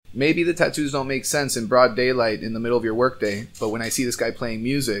maybe the tattoos don't make sense in broad daylight in the middle of your workday, but when I see this guy playing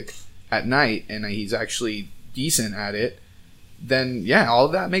music at night and he's actually decent at it, then yeah, all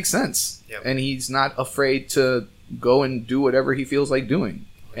of that makes sense. Yep. And he's not afraid to go and do whatever he feels like doing.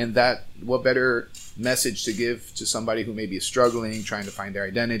 And that, what better message to give to somebody who maybe is struggling, trying to find their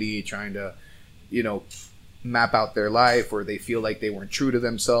identity, trying to, map out their life, or they feel like they weren't true to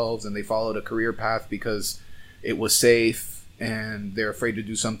themselves and they followed a career path because it was safe and they're afraid to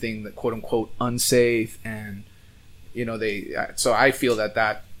do something that quote unquote unsafe. And, so I feel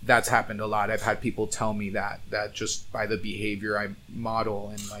that's happened a lot. I've had people tell me that just by the behavior I model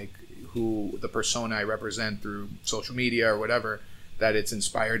and like who the persona I represent through social media or whatever, that it's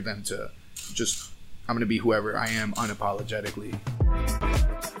inspired them to just, I'm going to be whoever I am unapologetically.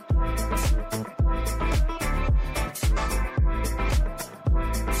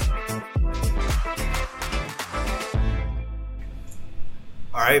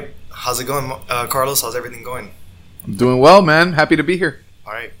 All right. How's it going, Carlos? How's everything going? I'm doing well, man. Happy to be here.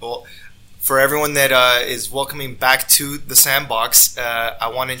 All right. Well, for everyone that is welcoming back to the Sandbox,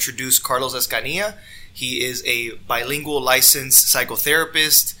 I want to introduce Carlos Escanilla. He is a bilingual licensed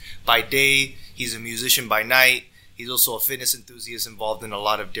psychotherapist by day. He's a musician by night. He's also a fitness enthusiast involved in a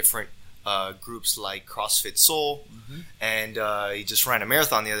lot of different groups like CrossFit Soul. Mm-hmm. And he just ran a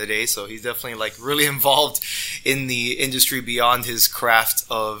marathon the other day. So he's definitely like really involved in the industry beyond his craft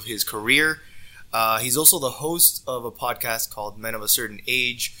of his career. He's also the host of a podcast called Men of a Certain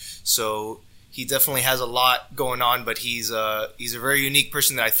Age. So he definitely has a lot going on, but he's a very unique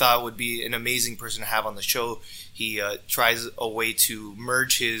person that I thought would be an amazing person to have on the show. He tries a way to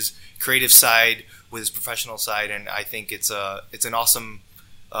merge his creative side with his professional side, and I think it's an awesome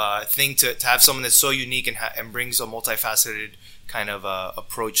thing to have someone that's so unique and brings a multifaceted kind of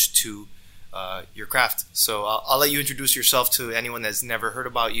approach to your craft. So I'll let you introduce yourself to anyone that's never heard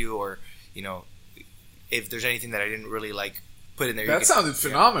about you, or if there's anything that I didn't really like put in there. That sounded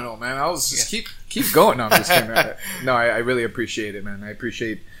phenomenal, man. I was just keep going on this thing. No, I really appreciate it, man. I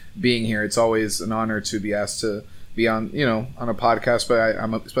appreciate being here. It's always an honor to be asked to be on a podcast, but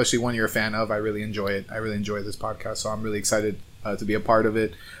I'm especially one you're a fan of. I really enjoy it. I really enjoy this podcast, so I'm really excited to be a part of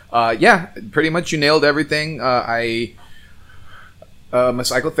it. Yeah, pretty much you nailed everything. I'm a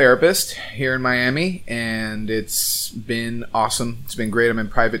psychotherapist here in Miami, and it's been awesome. It's been great. I'm in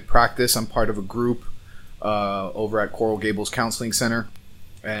private practice. I'm part of a group over at Coral Gables Counseling Center,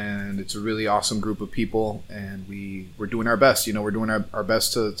 and it's a really awesome group of people, and we're doing our best. We're doing our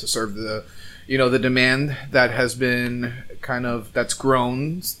best to serve the the demand that has been that's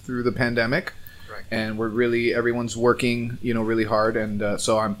grown through the pandemic. Right. And everyone's working really hard, and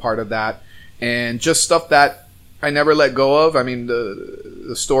so I'm part of that, and just stuff that I never let go of. I mean,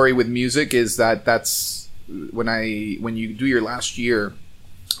 the story with music is that's when you do your last year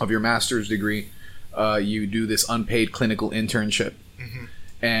of your master's degree, you do this unpaid clinical internship. Mm-hmm.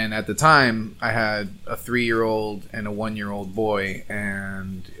 And at the time, I had a 3-year-old and a 1-year-old boy,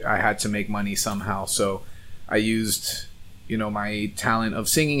 and I had to make money somehow. So I used, my talent of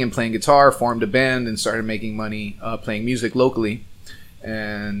singing and playing guitar, formed a band, and started making money playing music locally.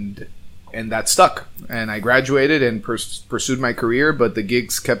 And that stuck. And I graduated and pursued my career, but the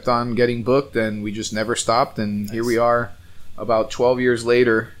gigs kept on getting booked, and we just never stopped. And Nice. Here we are, about 12 years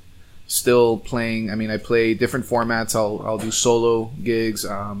later, still playing. I mean, I play different formats. I'll do solo gigs.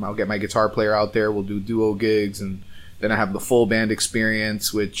 I'll get my guitar player out there. We'll do duo gigs, and then I have the full band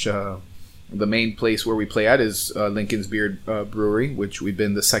experience, which the main place where we play at is Lincoln's Beard Brewery, which we've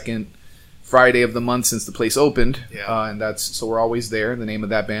been the second Friday of the month since the place opened. Yeah. And so we're always there. The name of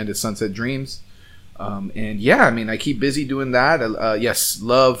that band is Sunset Dreams. And yeah, I mean, I keep busy doing that. Yes,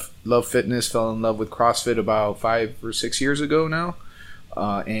 love fitness. Fell in love with CrossFit about 5 or 6 years ago now.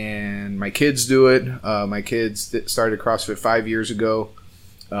 And my kids do it. My kids started CrossFit 5 years ago.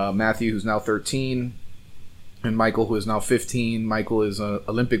 Matthew, who's now 13, and Michael, who is now 15. Michael is an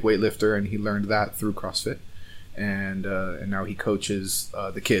Olympic weightlifter, and he learned that through CrossFit. And now he coaches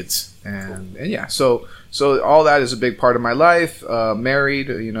the kids. And yeah, so all that is a big part of my life.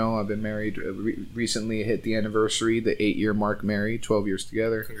 Married, I've been married recently. Hit the anniversary, the 8-year mark married, 12 years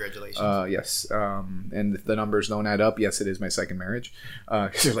together. Congratulations. Yes. And if the numbers don't add up, yes, it is my second marriage.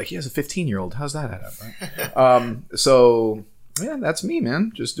 Because you're like, he has a 15-year-old. How's that add up, right? So yeah, that's me,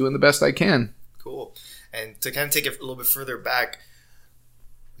 man. Just doing the best I can. Cool. And to kind of take it a little bit further back,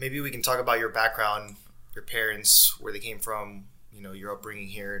 maybe we can talk about your background, your parents, where they came from, your upbringing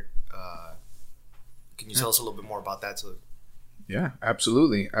here. Can you tell us a little bit more about that? Yeah,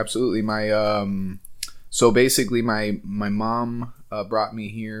 absolutely. So basically my mom brought me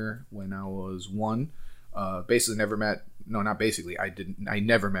here when I was 1. Basically never met no, not basically. I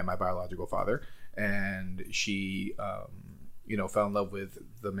never met my biological father, and she, fell in love with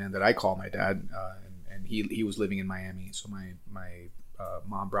the man that I call my dad, and he was living in Miami. So my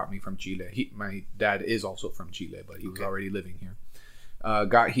mom brought me from Chile. My dad is also from Chile, but he was already living here.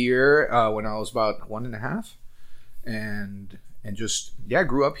 Got here when I was about 1.5, and just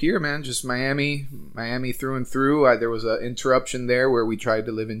grew up here, man. Just Miami through and through. There was an interruption there where we tried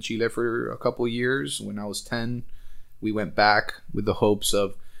to live in Chile for a couple years. When I was 10, we went back with the hopes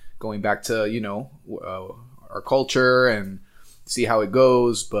of going back to our culture and see how it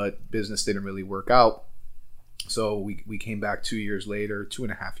goes, but business didn't really work out. So we came back 2 years later,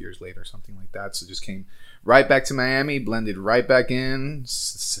 2.5 years later, something like that. So just came right back to Miami, blended right back in,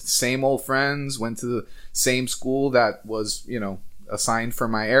 same old friends, went to the same school that was, assigned for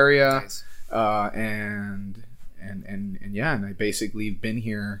my area. Nice. And I basically been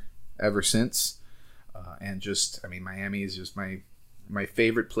here ever since. Miami is just my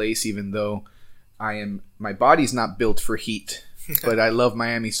favorite place, even though my body's not built for heat. But I love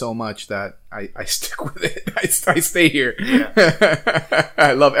Miami so much that I stick with it. I stay here. Yeah.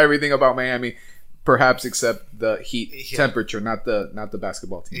 I love everything about Miami, perhaps except the heat temperature, not the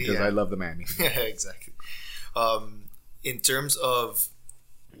basketball team, because I love the Miami. Yeah, exactly. In terms of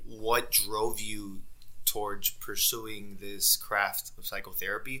what drove you towards pursuing this craft of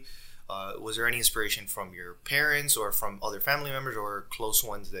psychotherapy, was there any inspiration from your parents or from other family members or close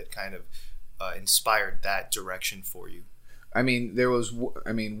ones that kind of inspired that direction for you? There was,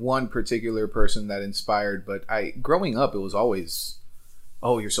 one particular person that inspired, but growing up, it was always,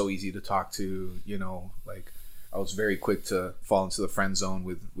 oh, you're so easy to talk to, I was very quick to fall into the friend zone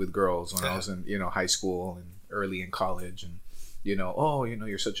with girls when I was in, high school and early in college, and,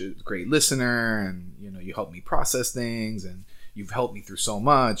 you're such a great listener, and, you help me process things, and you've helped me through so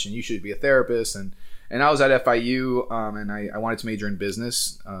much, and you should be a therapist. And I was at FIU, and I wanted to major in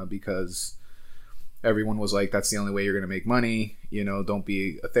business, because everyone was like, that's the only way you're going to make money. Don't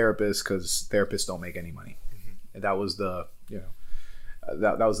be a therapist, because therapists don't make any money. Mm-hmm. And that was the,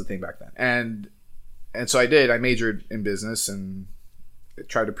 that was the thing back then. And so I did. I majored in business and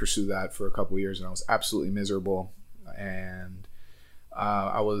tried to pursue that for a couple of years, and I was absolutely miserable. And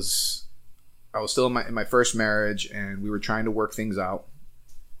I was still in my first marriage, and we were trying to work things out.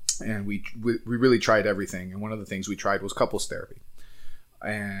 And we really tried everything. And one of the things we tried was couples therapy.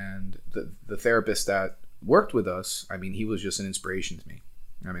 And the therapist that worked with us, he was just an inspiration to me.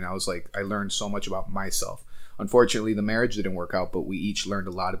 I was like, I learned so much about myself. Unfortunately, the marriage didn't work out, but we each learned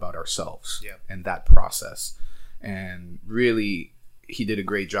a lot about ourselves and that process. And really, he did a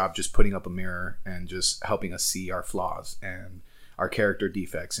great job just putting up a mirror and just helping us see our flaws and our character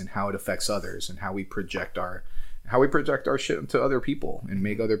defects and how it affects others and how we project our shit to other people and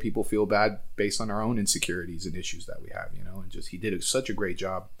make other people feel bad based on our own insecurities and issues that we have, and just, he did such a great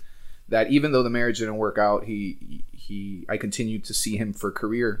job that even though the marriage didn't work out, I continued to see him for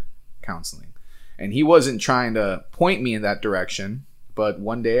career counseling. And he wasn't trying to point me in that direction, but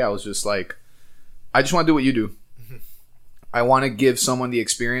one day I was just like, I just want to do what you do. Mm-hmm. I want to give someone the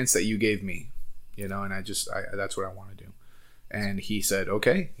experience that you gave me, and that's what I want to do. And he said,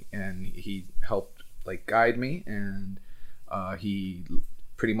 okay. And he helped guide me, and he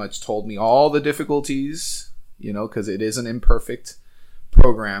pretty much told me all the difficulties, because it is an imperfect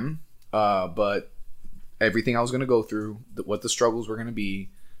program, but everything I was going to go through, what the struggles were going to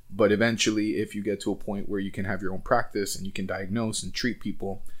be. But eventually, if you get to a point where you can have your own practice and you can diagnose and treat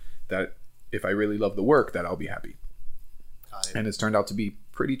people, that if I really love the work, that I'll be happy. Got it. And it's turned out to be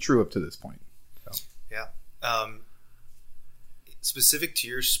pretty true up to this point. So. Yeah. Specific to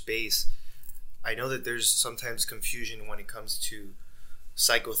your space, I know that there's sometimes confusion when it comes to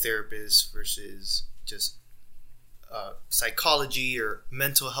psychotherapists versus just psychology or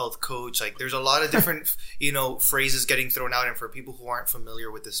mental health coach. There's a lot of different, phrases getting thrown out, and for people who aren't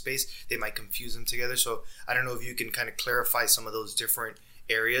familiar with the space, they might confuse them together. So I don't know if you can kind of clarify some of those different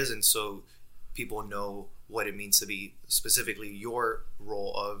areas, and so people know what it means to be specifically your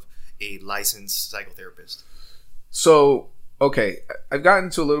role of a licensed psychotherapist. So, okay, I've gotten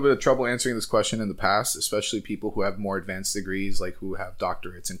into a little bit of trouble answering this question in the past, especially people who have more advanced degrees, who have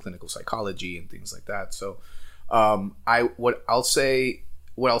doctorates in clinical psychology and things like that. So, what I'll say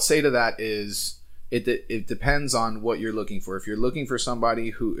to that is it depends on what you're looking for. If you're looking for somebody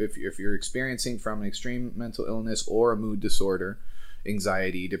who, if you're experiencing from an extreme mental illness or a mood disorder,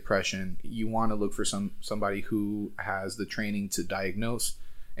 anxiety, depression, you want to look for somebody who has the training to diagnose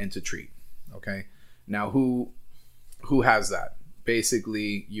and to treat. Okay, now who has that?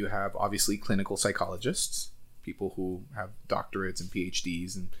 Basically, you have obviously clinical psychologists, people who have doctorates and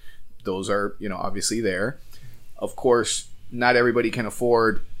PhDs, and those are obviously there. Of course, not everybody can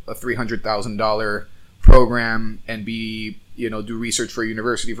afford a $300,000 program and do research for a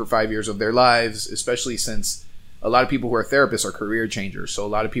university for 5 years of their lives, especially since a lot of people who are therapists are career changers. So a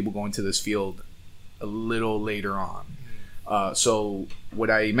lot of people go into this field a little later on. So what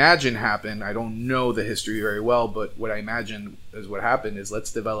I imagine happened, I don't know the history very well, but what I imagine is what happened is,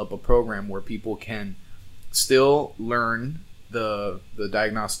 let's develop a program where people can still learn the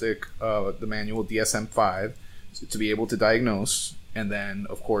diagnostic, the manual DSM-5 to be able to diagnose, and then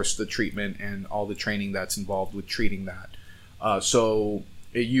of course the treatment and all the training that's involved with treating that. So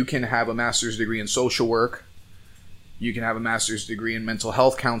you can have a master's degree in social work, you can have a master's degree in mental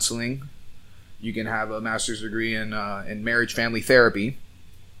health counseling, you can have a master's degree in marriage family therapy,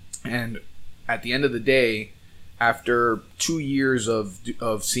 and at the end of the day, after 2 years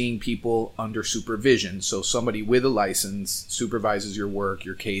of seeing people under supervision, so somebody with a license supervises your work,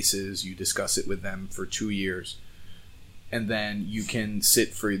 your cases, you discuss it with them for 2 years, and then you can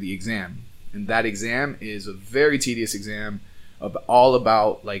sit for the exam. And that exam is a very tedious exam, all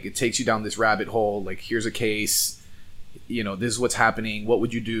about, like, it takes you down this rabbit hole, like, here's a case, this is what's happening, what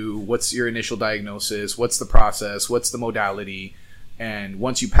would you do, what's your initial diagnosis, what's the process, what's the modality. And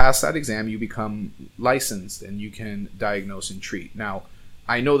once you pass that exam, you become licensed and you can diagnose and treat. Now,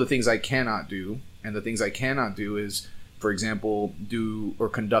 I know the things I cannot do, and the things I cannot do is, for example, do or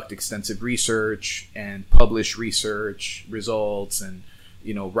conduct extensive research and publish research results and,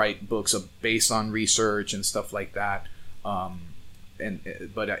 write books based on research and stuff like that.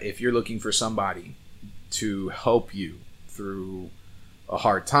 But if you're looking for somebody to help you through a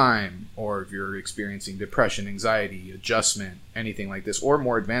hard time, or if you're experiencing depression, anxiety, adjustment, anything like this, or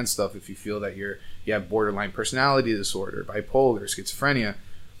more advanced stuff, if you feel that you have borderline personality disorder, bipolar, schizophrenia,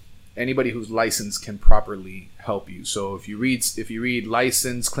 anybody who's licensed can properly help you. So if you read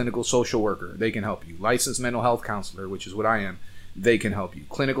licensed clinical social worker, they can help you. Licensed mental health counselor, which is what I am, they can help you.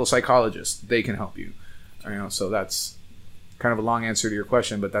 Clinical psychologist, they can help you. So that's kind of a long answer to your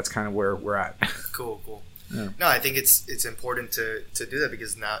question, but that's kind of where we're at. Cool. Yeah. No, I think it's important to do that,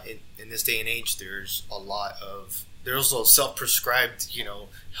 because now in this day and age, there's also self-prescribed,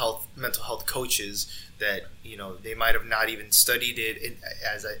 mental health coaches that, they might have not even studied it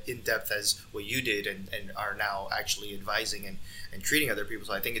as in depth as what you did, and are now actually advising and treating other people.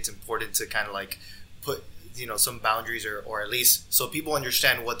 So I think it's important to kind of like put, some boundaries, or at least so people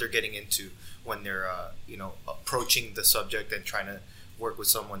understand what they're getting into when they're, approaching the subject and trying to work with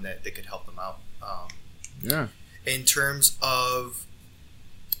someone that could help them out. Yeah. In terms of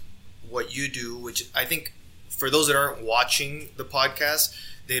what you do, which I think for those that aren't watching the podcast,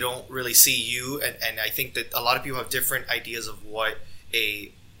 they don't really see you, and I think that a lot of people have different ideas of what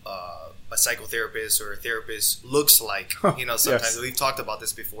a psychotherapist or a therapist looks like. Sometimes Yes. we've talked about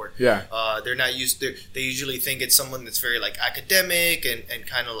this before. Yeah. They're not used. They usually think it's someone that's very like academic and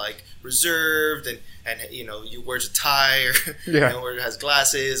kind of like reserved, and you wears a tie, or or has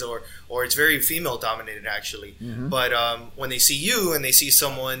glasses, or it's very female dominated actually. Mm-hmm. But when they see you and they see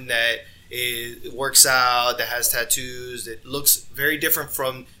someone that works out, that has tattoos, that looks very different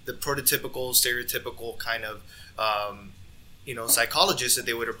from the prototypical, stereotypical kind of psychologist that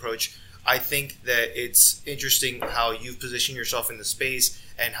they would approach, I think that it's interesting how you've positioned yourself in the space,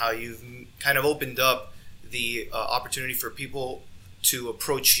 and how you've kind of opened up the opportunity for people to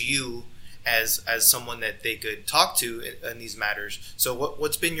approach you as someone that they could talk to in these matters. So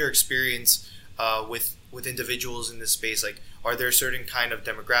what's been your experience with individuals in this space? Like, are there certain kind of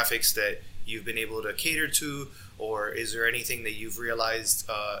demographics that you've been able to cater to, or is there anything that you've realized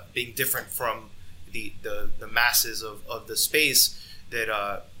being different from the masses of the space that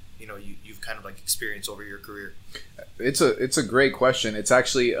you've kind of like experienced over your career? It's a great question. It's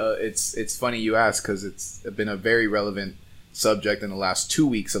actually it's funny you ask, because it's been a very relevant subject in the last 2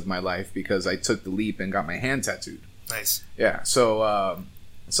 weeks of my life, because I took the leap and got my hand tattooed. Nice. Yeah. So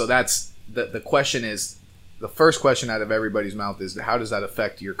that's the question is, the first question out of everybody's mouth is, how does that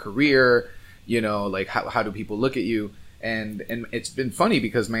affect your career? Like how do people look at you? And it's been funny,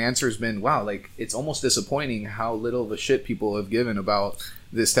 because my answer has been, wow, like, it's almost disappointing how little of a shit people have given about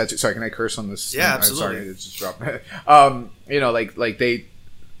this tattoo. Sorry, can I curse on this? Yeah, I'm sorry, absolutely. it just dropped. Like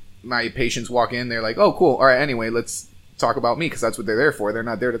my patients walk in, they're like, oh, cool. All right, anyway, let's talk about me, because that's what they're there for. They're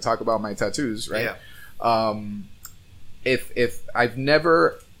not there to talk about my tattoos, right? Yeah. If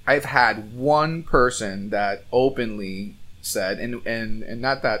I've had one person that openly said, and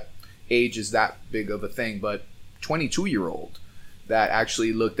not that age is that big of a thing, but 22-year-old that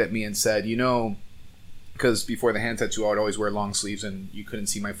actually looked at me and said, because before the hand tattoo, I would always wear long sleeves and you couldn't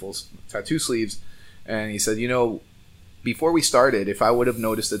see my full tattoo sleeves. And he said, before we started, if I would have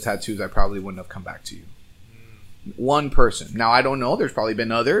noticed the tattoos, I probably wouldn't have come back to you. One person. Now, I don't know. There's probably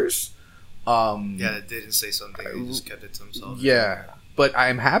been others. That didn't say something. They just kept it to themselves. Yeah. But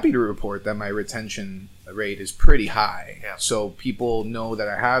I'm happy to report that my retention rate is pretty high. Yeah. So people know that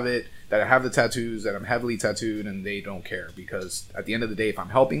I have it, that I have the tattoos, that I'm heavily tattooed, and they don't care. Because at the end of the day, if I'm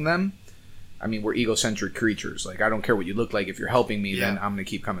helping them, I mean, we're egocentric creatures. Like, I don't care what you look like. If you're helping me, then I'm going to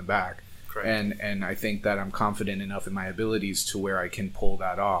keep coming back. Correct. And I think that I'm confident enough in my abilities to where I can pull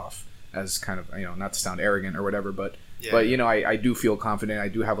that off as kind of, not to sound arrogant or whatever, but I do feel confident. I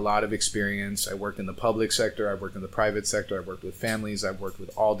do have a lot of experience. I worked in the public sector. I've worked in the private sector. I've worked with families. I've worked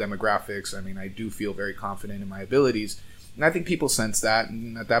with all demographics. I mean, I do feel very confident in my abilities. And I think people sense that.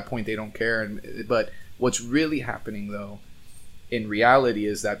 And at that point, they don't care. But what's really happening, though, in reality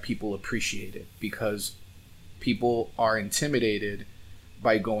is that people appreciate it because people are intimidated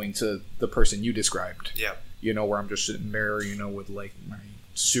by going to the person you described. Yeah. Where I'm just sitting there, with like my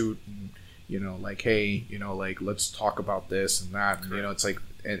suit and, like, hey, like, let's talk about this and that. And, it's like,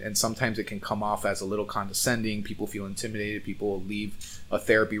 and sometimes it can come off as a little condescending. People feel intimidated. People leave a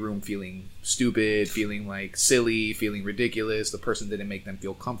therapy room feeling stupid, feeling like silly, feeling ridiculous. The person didn't make them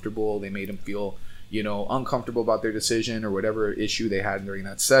feel comfortable. They made them feel, uncomfortable about their decision or whatever issue they had during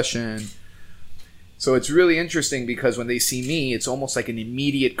that session. So it's really interesting because when they see me, it's almost like an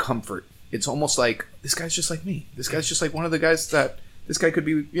immediate comfort. It's almost like, this guy's just like me. This guy's just like one of the guys that, this guy could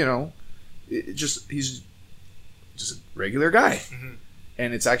be, he's just a regular guy. Mm-hmm.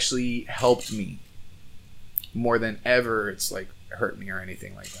 And it's actually helped me more than ever. It's like hurt me or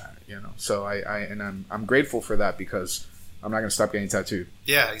anything like that, So I'm grateful for that because I'm not going to stop getting tattooed.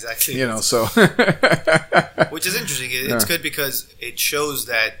 Yeah, exactly. So. Which is interesting. It's good because it shows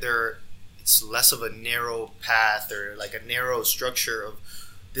that it's less of a narrow path or like a narrow structure of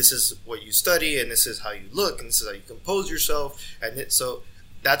this is what you study and this is how you look and this is how you compose yourself. And so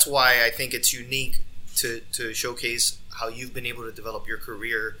that's why I think it's unique to showcase how you've been able to develop your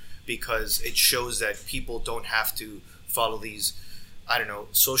career because it shows that people don't have to follow these,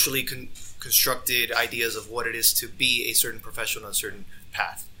 socially constructed ideas of what it is to be a certain professional, a certain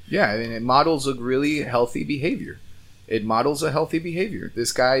path. Yeah, I mean, it models a really healthy behavior. It models a healthy behavior.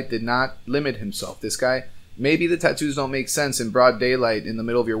 This guy did not limit himself. This guy, maybe the tattoos don't make sense in broad daylight in the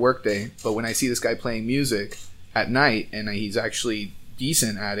middle of your workday, but when I see this guy playing music at night and he's actually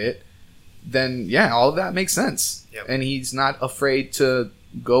decent at it, then yeah, all of that makes sense. Yep. And he's not afraid to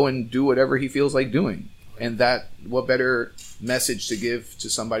go and do whatever he feels like doing. And that, what better message to give to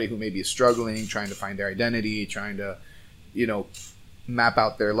somebody who maybe is struggling, trying to find their identity, trying to, map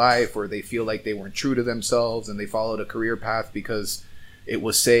out their life, or they feel like they weren't true to themselves and they followed a career path because it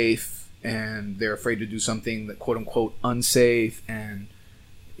was safe and they're afraid to do something that quote unquote unsafe. And,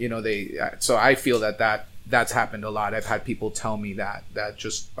 so I feel that's happened a lot. I've had people tell me that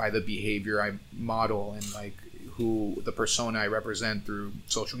just by the behavior I model and like who the persona I represent through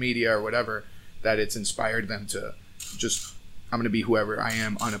social media or whatever, that it's inspired them to just, I'm going to be whoever I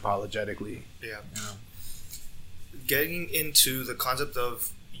am unapologetically. Yeah. Getting into the concept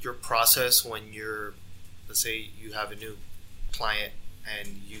of your process when let's say you have a new client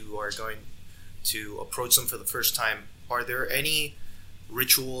and you are going to approach them for the first time, are there any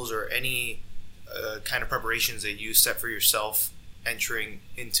rituals or any kind of preparations that you set for yourself entering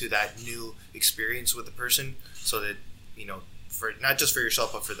into that new experience with the person so that, for not just for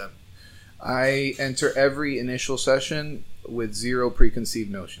yourself, but for them? I enter every initial session with zero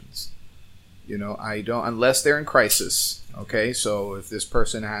preconceived notions. I don't, unless they're in crisis. Okay, so if this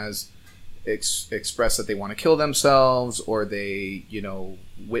person has expressed that they want to kill themselves, or they,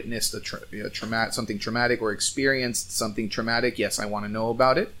 witnessed something traumatic or experienced something traumatic, yes, I want to know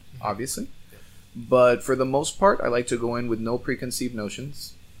about it, obviously. Yeah. But for the most part, I like to go in with no preconceived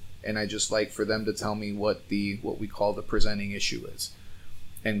notions, and I just like for them to tell me what we call the presenting issue is,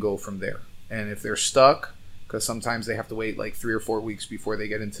 and go from there. And if they're stuck, because sometimes they have to wait like 3 or 4 weeks before they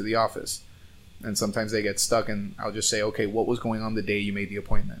get into the office. And sometimes they get stuck, and I'll just say, okay, what was going on the day you made the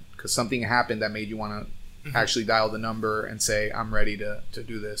appointment? Because something happened that made you want to actually dial the number and say, I'm ready to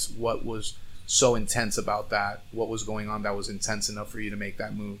do this. What was so intense about that? What was going on that was intense enough for you to make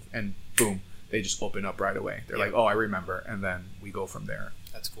that move? And boom, they just open up right away. They're like, oh, I remember. And then we go from there.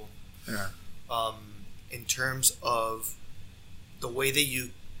 That's cool. Yeah. In terms of the way that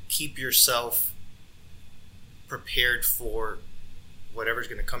you keep yourself prepared for whatever's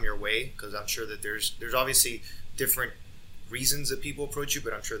going to come your way, because I'm sure that there's obviously different reasons that people approach you,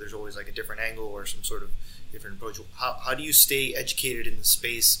 but I'm sure there's always like a different angle or some sort of different approach. How do you stay educated in the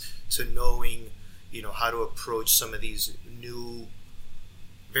space to knowing, how to approach some of these new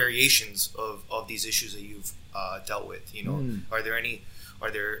variations of these issues that you've dealt with?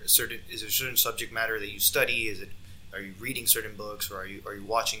 Is there certain subject matter that you study? Is it you reading certain books, or are you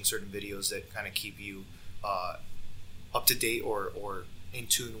watching certain videos that kind of keep you up to date or in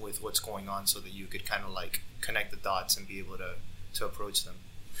tune with what's going on, so that you could kind of like connect the dots and be able to approach them?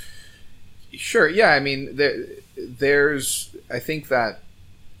 Sure. Yeah. I mean, there's, I think that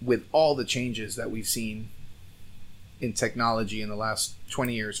with all the changes that we've seen in technology in the last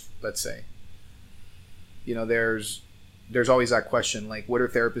 20 years, let's say, you know, there's always that question, like, what are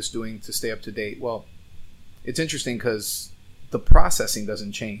therapists doing to stay up to date? Well, it's interesting because the processing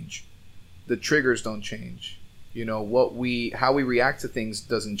doesn't change. The triggers don't change. You know, how we react to things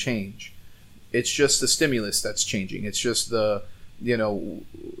doesn't change. It's just the stimulus that's changing. It's just we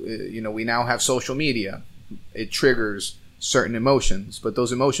now have social media. It triggers certain emotions, but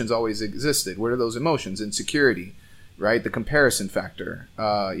those emotions always existed. What are those emotions? Insecurity, right? The comparison factor,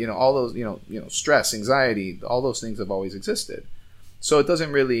 all those, stress, anxiety, all those things have always existed. So it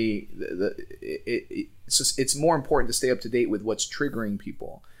doesn't really, it's more important to stay up to date with what's triggering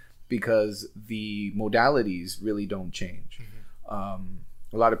people, because the modalities really don't change. A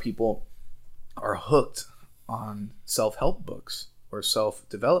lot of people are hooked on self-help books or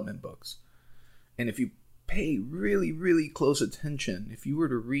self-development books. And if you pay really, really close attention, if you were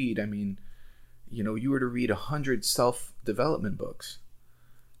to read, you were to read 100 self-development books,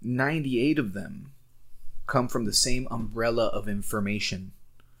 98 of them come from the same umbrella of information.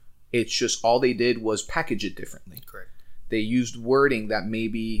 It's just all they did was package it differently. Correct. They used wording that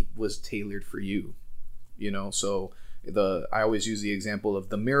maybe was tailored for you. So I always use the example of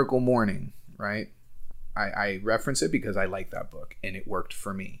The Miracle Morning, right? I reference it because I like that book and it worked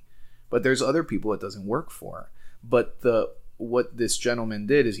for me. But there's other people it doesn't work for. But what this gentleman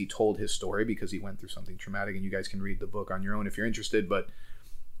did is he told his story because he went through something traumatic, and you guys can read the book on your own if you're interested. But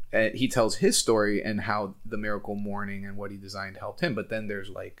he tells his story and how The Miracle Morning and what he designed helped him. But then there's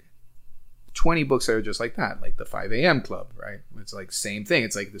like 20 books that are just like that, like the 5 a.m. Club, right? It's like same thing.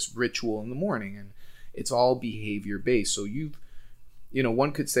 It's like this ritual in the morning, and it's all behavior based. So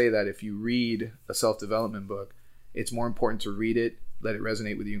one could say that if you read a self-development book, it's more important to read it, let it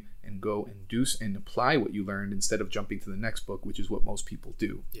resonate with you, and go induce and apply what you learned instead of jumping to the next book, which is what most people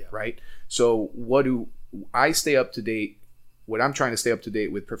do, right? So what I'm trying to stay up to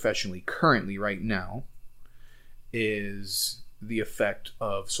date with professionally currently right now is the effect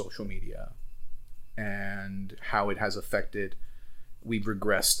of social media and how it has affected, we've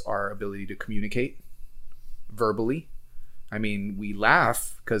regressed our ability to communicate verbally. I mean, we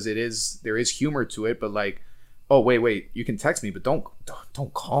laugh because there is humor to it, but like, oh, wait, you can text me, but don't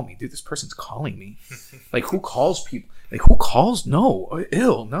call me. Dude, this person's calling me. Like, who calls people? Like, who calls? No,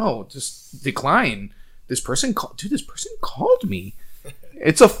 no, just decline. This person called me.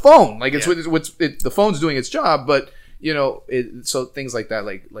 It's a phone. Like, it's the phone's doing its job, but so things like that,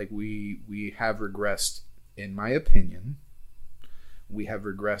 like we have regressed, in my opinion. We have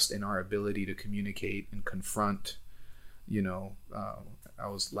regressed in our ability to communicate and confront. I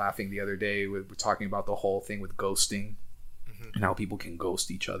was laughing the other day. We're talking about the whole thing with ghosting, and how people can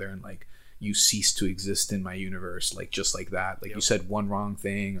ghost each other, and like, you cease to exist in my universe, like just like that. Like, you said one wrong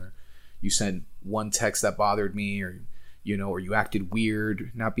thing, or you sent one text that bothered me, or you acted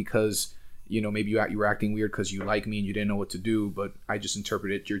weird, not because maybe you were acting weird because you like me and you didn't know what to do, but I just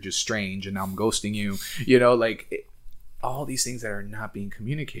interpreted you're just strange, and now I'm ghosting you. All these things that are not being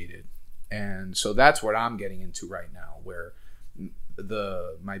communicated. And so that's what I'm getting into right now, where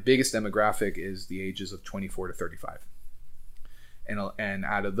my biggest demographic is the ages of 24 to 35. And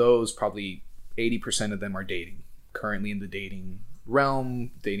out of those, probably 80% of them are dating, currently in the dating realm,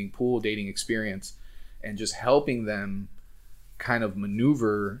 dating pool, dating experience, and just helping them kind of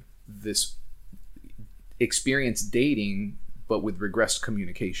maneuver this experience dating, but with regressed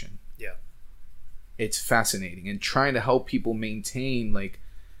communication. Yeah. It's fascinating, and trying to help people maintain, like,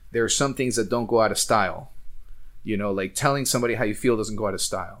 there are some things that don't go out of style. Like telling somebody how you feel doesn't go out of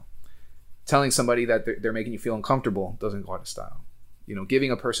style. Telling somebody that they're making you feel uncomfortable doesn't go out of style.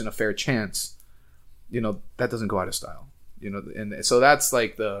 Giving a person a fair chance, that doesn't go out of style. And so that's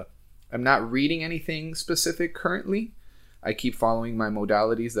like I'm not reading anything specific currently. I keep following my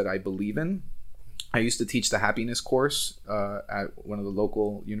modalities that I believe in. I used to teach the happiness course at one of the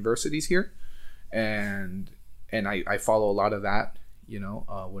local universities here. And I follow a lot of that.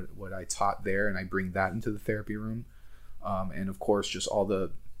 What I taught there, and I bring that into the therapy room, and of course just all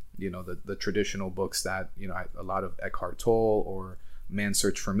the the traditional books that a lot of Eckhart Tolle or Man's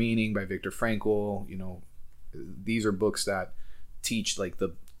Search for Meaning by Viktor Frankl. These are books that teach like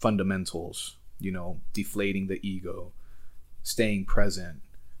the fundamentals, deflating the ego, staying present,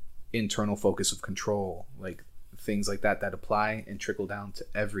 internal focus of control, like things like that apply and trickle down to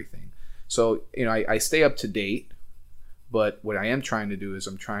everything. So I stay up to date. But what I am trying to do is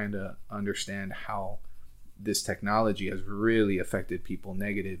I'm trying to understand how this technology has really affected people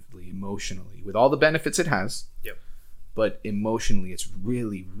negatively, emotionally, with all the benefits it has. Yep. But emotionally, it's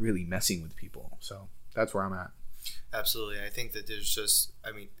really, really messing with people. So that's where I'm at. Absolutely. I think that there's just,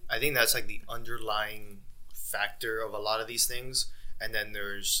 I think that's like the underlying factor of a lot of these things. And then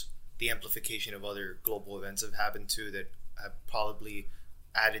there's the amplification of other global events that have happened too that have probably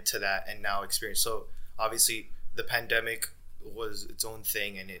added to that and now experienced. So obviously the pandemic was its own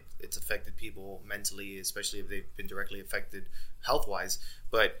thing, and it's affected people mentally, especially if they've been directly affected health-wise.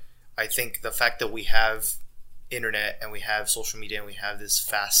 But I think the fact that we have internet and we have social media and we have this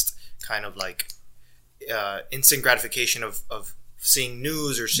fast kind of like instant gratification of seeing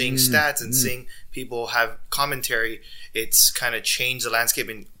news or seeing stats and seeing people have commentary, it's kind of changed the landscape,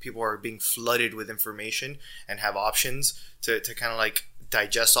 and people are being flooded with information and have options to kind of like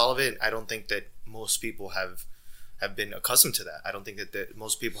digest all of it. I don't think that most people have been accustomed to that. I don't think that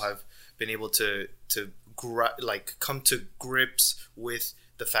most people have been able to come to grips with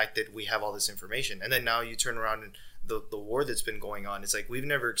the fact that we have all this information. And then now you turn around and the war that's been going on, it's like we've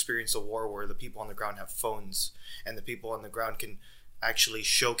never experienced a war where the people on the ground have phones and the people on the ground can actually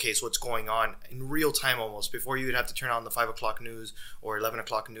showcase what's going on in real time, almost before you would have to turn on the 5 o'clock news or 11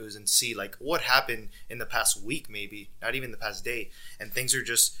 o'clock news and see like what happened in the past week, maybe not even the past day. And things are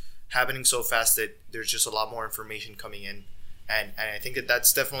just happening so fast that there's just a lot more information coming in, and I think that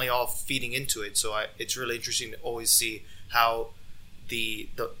that's definitely all feeding into it. So it's really interesting to always see how the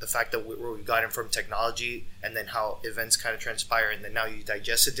fact that where we've gotten from technology, and then how events kind of transpire, and then now you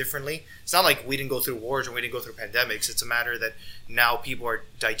digest it differently. It's not like we didn't go through wars or we didn't go through pandemics. It's a matter that now people are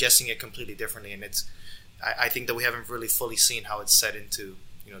digesting it completely differently, and I think that we haven't really fully seen how it's set into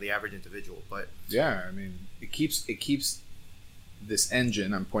the average individual. But yeah, I mean, it keeps this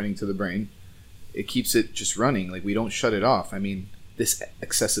engine, I'm pointing to the brain, it keeps it just running. Like, we don't shut it off. I mean, this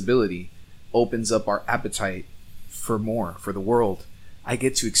accessibility opens up our appetite for more, for the world. I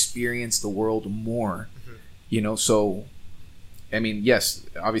get to experience the world more, so, I mean, yes,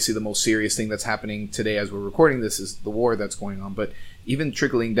 obviously the most serious thing that's happening today as we're recording this is the war that's going on, but even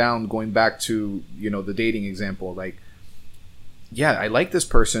trickling down, going back to, the dating example, like, yeah, I like this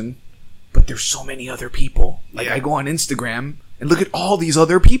person, but there's so many other people. Like, I go on Instagram and look at all these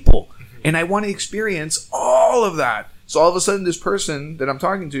other people, and I want to experience all of that. So all of a sudden, this person that I'm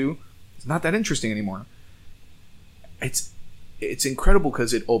talking to is not that interesting anymore. It's incredible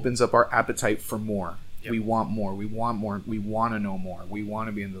because it opens up our appetite for more. Yep. We want more. We want more. We want to know more. We want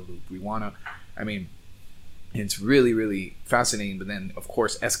to be in the loop. We want to. I mean, it's really, really fascinating. But then, of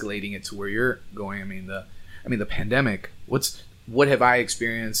course, escalating it to where you're going. I mean, the pandemic. What have I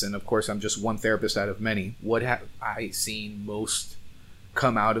experienced? And of course, I'm just one therapist out of many. What have I seen most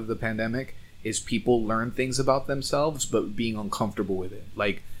come out of the pandemic is people learn things about themselves, but being uncomfortable with it.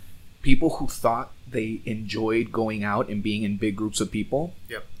 Like, people who thought they enjoyed going out and being in big groups of people.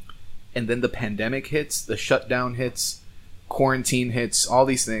 Yep. And then the pandemic hits, the shutdown hits, quarantine hits, all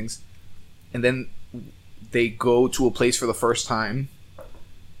these things. And then they go to a place for the first time,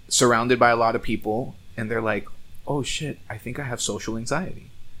 surrounded by a lot of people, and they're like, oh shit, I think I have social anxiety.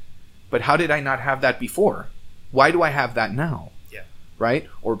 But how did I not have that before? Why do I have that now? Yeah. Right?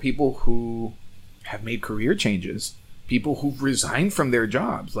 Or people who have made career changes, people who've resigned from their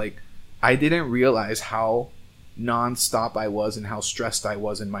jobs. Like, I didn't realize how nonstop I was and how stressed I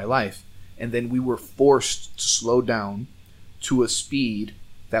was in my life. And then we were forced to slow down to a speed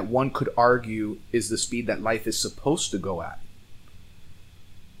that one could argue is the speed that life is supposed to go at.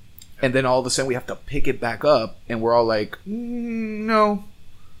 And then all of a sudden we have to pick it back up, and we're all like, no,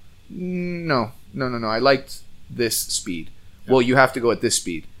 I liked this speed. Yeah. Well, you have to go at this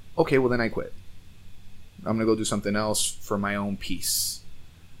speed. Okay, well then I quit. I'm going to go do something else for my own peace.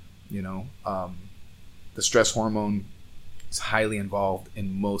 The stress hormone is highly involved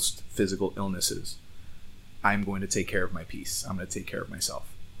in most physical illnesses. I'm going to take care of my peace. I'm going to take care of myself.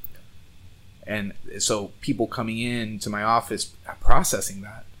 Yeah. And so people coming in to my office processing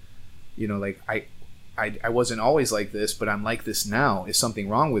that, like, I wasn't always like this, but I'm like this now. Is something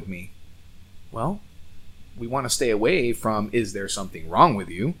wrong with me? Well, we want to stay away from, is there something wrong with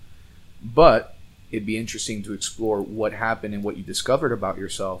you? But it'd be interesting to explore what happened and what you discovered about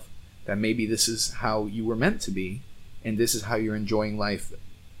yourself, that maybe this is how you were meant to be, and this is how you're enjoying life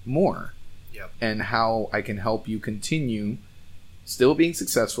more. Yep. And how I can help you continue still being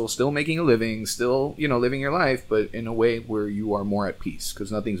successful, still making a living, still, living your life, but in a way where you are more at peace,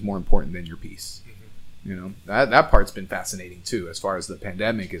 because nothing's more important than your peace. Mm-hmm. That part's been fascinating too, as far as the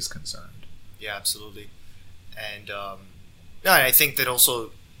pandemic is concerned. Yeah, absolutely. And I think that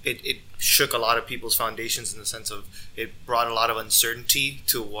also it shook a lot of people's foundations in the sense of it brought a lot of uncertainty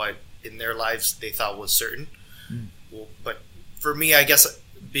to what in their lives they thought was certain. Well, but for me, I guess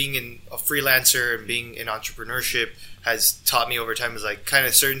being a freelancer and being in entrepreneurship has taught me over time is like kind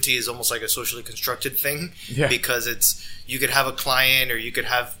of certainty is almost like a socially constructed thing, because it's you could have a client or you could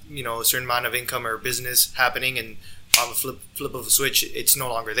have a certain amount of income or business happening, and on the flip of a switch it's no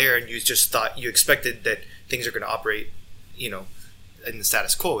longer there, and you expected that things are going to operate in the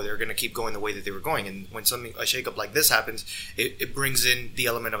status quo. They're going to keep going the way that they were going, and when a shakeup like this happens, it brings in the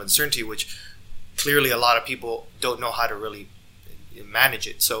element of uncertainty, which clearly a lot of people don't know how to really manage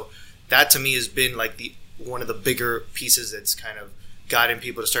it. So that to me has been like one of the bigger pieces that's kind of gotten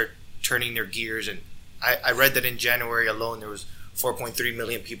people to start turning their gears. And I read that in January alone there was 4.3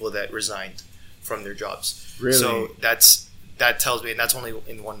 million people that resigned from their jobs. Really? So that tells me, and that's only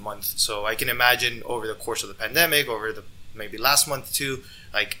in 1 month. So I can imagine over the course of the pandemic, over the maybe last month too,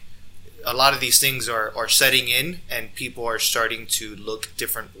 like a lot of these things are setting in, and people are starting to look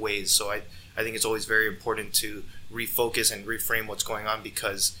different ways. So I think it's always very important to refocus and reframe what's going on,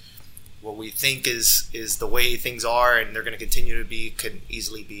 because what we think is the way things are and they're going to continue to be can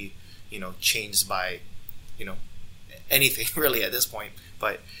easily be changed by anything really at this point.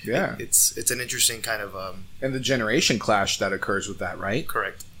 But it's an interesting kind of and the generation clash that occurs with that, right?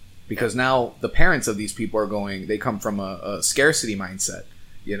 Correct. Because now the parents of these people they come from a scarcity mindset,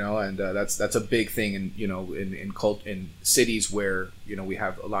 and that's a big thing in cities where we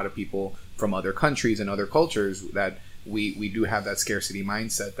have a lot of people from other countries and other cultures that we do have that scarcity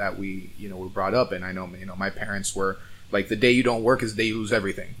mindset that we were brought up in. I know my parents were like, the day you don't work is the day you lose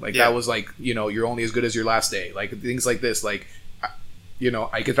everything. Like that was like you're only as good as your last day. Like things like this. Like hay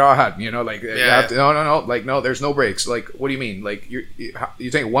que trabajar. Like you have to, no. Like no, there's no breaks. Like what do you mean? Like you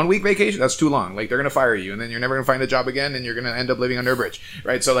take 1 week vacation? That's too long. Like they're gonna fire you, and then you're never gonna find a job again, and you're gonna end up living under a bridge,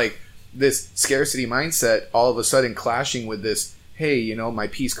 right? So like this scarcity mindset all of a sudden clashing with this. Hey, my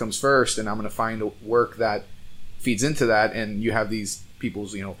peace comes first, and I'm going to find a work that feeds into that. And you have these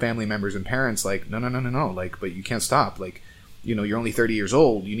people's, family members and parents like, no. Like, but you can't stop. Like, you're only 30 years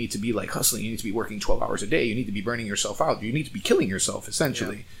old. You need to be like hustling. You need to be working 12 hours a day. You need to be burning yourself out. You need to be killing yourself,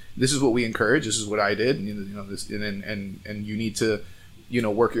 essentially. Yeah. This is what we encourage. This is what I did. This, and you need to,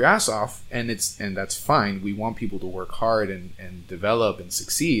 work your ass off. And that's fine. We want people to work hard and develop and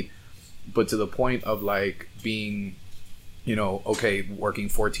succeed. But to the point of like being, working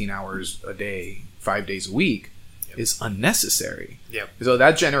 14 hours a day, 5 days a week is unnecessary. Yeah. So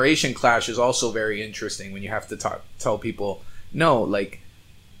that generation clash is also very interesting when you have to tell people, no, like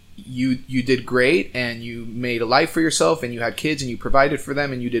you did great and you made a life for yourself and you had kids and you provided for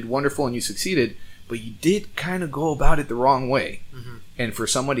them and you did wonderful and you succeeded, but you did kind of go about it the wrong way. Mm-hmm. And for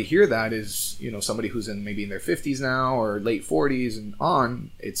someone to hear that is, somebody who's maybe in their 50s now or late 40s and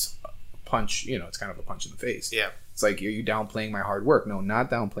on, it's a punch, it's kind of a punch in the face. Yeah. It's like, are you downplaying my hard work? No,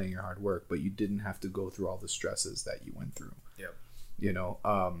 not downplaying your hard work, but you didn't have to go through all the stresses that you went through. Yeah.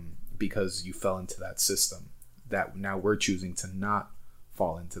 Because you fell into that system that now we're choosing to not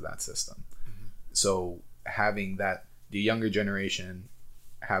fall into that system. Mm-hmm. So having the younger generation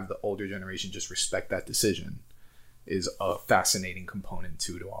have the older generation just respect that decision is a fascinating component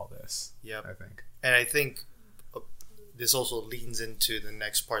to all this. Yeah. I think. And I think this also leans into the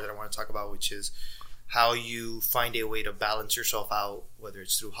next part that I want to talk about, which is how you find a way to balance yourself out, whether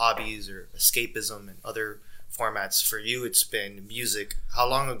it's through hobbies or escapism and other formats. For you, it's been music. How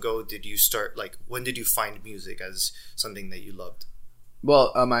long ago did you start? Like, when did you find music as something that you loved?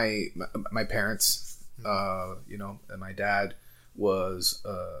 Well, my parents, and my dad was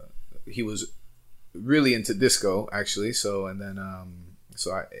he was really into disco, actually. So and then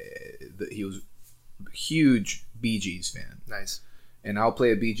he was a huge Bee Gees fan. Nice. And I'll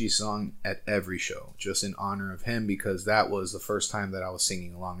play a Bee Gees song at every show, just in honor of him, because that was the first time that I was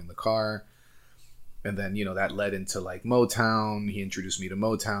singing along in the car. And then, that led into like Motown. He introduced me to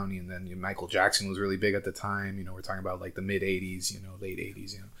Motown. And then Michael Jackson was really big at the time. We're talking about like the mid 80s, late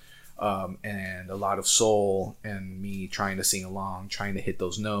 80s, and a lot of soul and me trying to sing along, trying to hit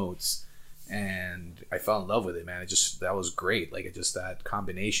those notes. And I fell in love with it, man. That was great. Like that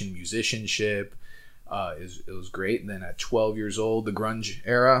combination, musicianship, it was great. And then at 12 years old, the grunge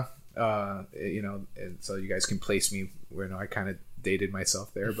era, and so you guys can place me where I kind of dated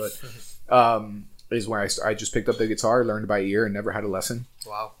myself there, but is where I just picked up the guitar, learned by ear, and never had a lesson.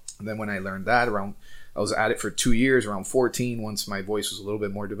 Wow. And then when I learned that, I was at it for 2 years. Around 14, once my voice was a little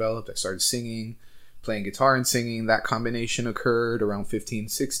bit more developed, I started singing, playing guitar and singing. That combination occurred around 15,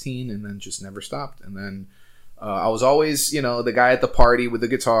 16, and then just never stopped. And then I was always, the guy at the party with the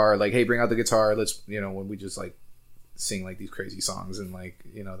guitar, like, hey, bring out the guitar. Let's, when we just like sing like these crazy songs, and like,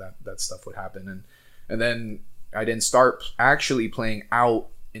 you know, that stuff would happen. And then I didn't start actually playing out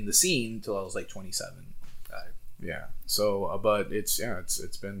in the scene till I was like 27. Yeah. So, but it's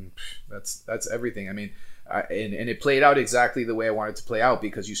been, that's everything. I mean, and it played out exactly the way I wanted to play out,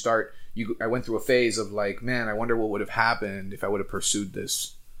 because I went through a phase of like, man, I wonder what would have happened if I would have pursued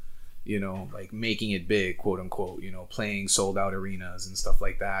this, you know, like making it big, quote unquote, you know, playing sold out arenas and stuff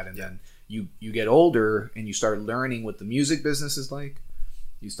like that. And then you get older and you start learning what the music business is like.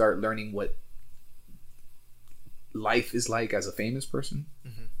 You start learning what life is like as a famous person.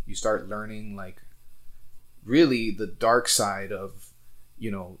 Mm-hmm. You start learning like really the dark side of,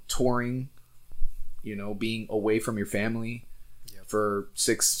 you know, touring, you know, being away from your family for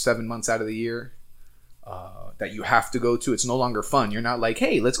 6-7 months out of the year, that you have to go to. It's no longer fun. You're not like,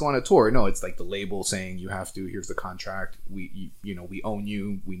 hey, let's go on a tour. No, it's like the label saying you have to. Here's the contract. We own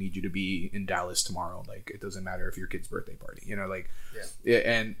you. We need you to be in Dallas tomorrow. Like, it doesn't matter if your kid's birthday party. You know, like,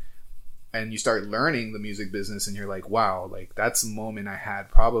 and you start learning the music business, and you're like, wow, like that's a moment I had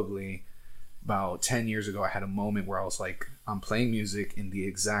probably about 10 years ago. I had a moment where I was like, I'm playing music in the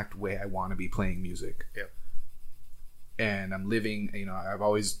exact way I want to be playing music. Yeah. And I'm living, you know, I've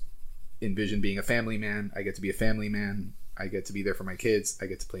always envisioned being a family man. I get to be a family man. I get to be there for my kids. I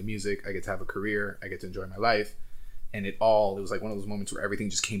get to play music. I get to have a career. I get to enjoy my life. And it was like one of those moments where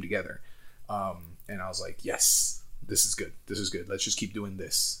everything just came together. And I was like, yes, this is good. This is good. Let's just keep doing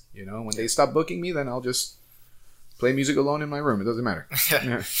this. You know, when they stop booking me, then I'll just play music alone in my room. It doesn't matter.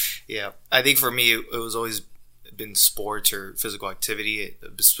 Yeah. I think for me, it was always been sports or physical activity,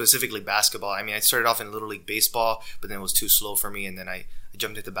 specifically basketball. I mean, I started off in Little League baseball, but then it was too slow for me, and then I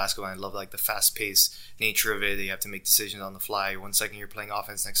jumped into basketball. And I love like the fast-paced nature of it. You have to make decisions on the fly. 1 second you're playing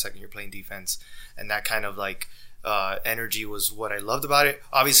offense, next second you're playing defense, and that kind of like energy was what I loved about it.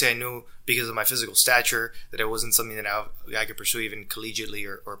 Obviously, I knew because of my physical stature that it wasn't something that I could pursue even collegiately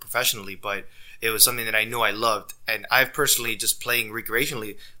or professionally, but it was something that I knew I loved. And I've personally, just playing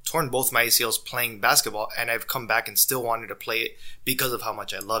recreationally, torn both my ACLs playing basketball, and I've come back and still wanted to play it because of how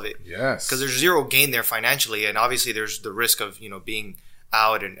much I love it. Yes. Because there's zero gain there financially, and obviously there's the risk of, you know, being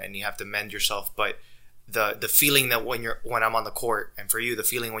out and you have to mend yourself. But the feeling that when I'm on the court, and for you, the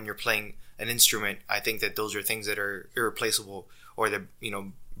feeling when you're playing an instrument, I think that those are things that are irreplaceable, or that, you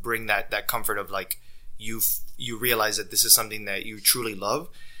know, bring that comfort of like you realize that this is something that you truly love.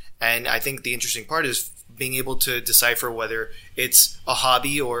 And I think the interesting part is being able to decipher whether it's a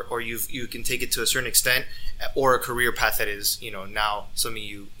hobby or you can take it to a certain extent, or a career path that is, you know, now something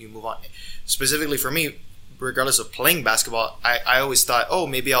you move on. Specifically for me, regardless of playing basketball, I always thought, oh,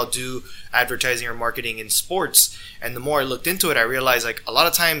 maybe I'll do advertising or marketing in sports. And the more I looked into it, I realized like a lot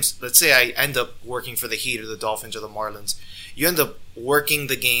of times, let's say I end up working for the Heat or the Dolphins or the Marlins, you end up working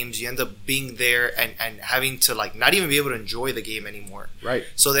the games, you end up being there and having to like not even be able to enjoy the game anymore. Right.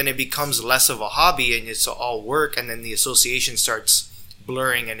 So then it becomes less of a hobby and it's all work, and then the association starts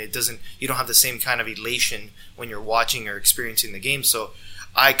blurring, and you don't have the same kind of elation when you're watching or experiencing the game. So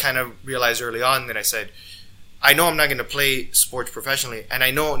I kind of realized early on that I said, I know I'm not going to play sports professionally, and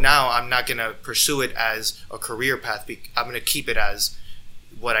I know now I'm not going to pursue it as a career path. I'm going to keep it as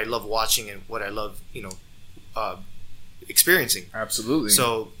what I love watching and what I love, you know, experiencing. Absolutely.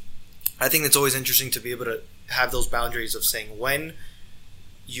 So I think it's always interesting to be able to have those boundaries of saying when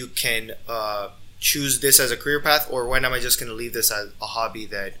you can choose this as a career path, or when am I just going to leave this as a hobby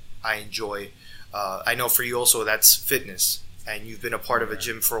that I enjoy. I know for you also that's fitness, and you've been a part of a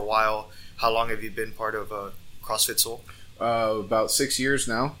gym for a while. How long have you been part of CrossFit Soul? About 6 years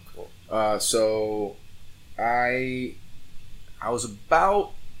now. Cool. So I was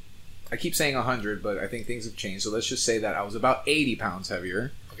about, I keep saying 100, but I think things have changed. So let's just say that I was about 80 pounds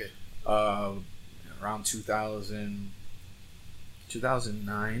heavier. Okay. Around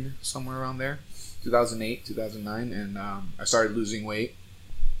 2009, somewhere around there. 2008, 2009. And I started losing weight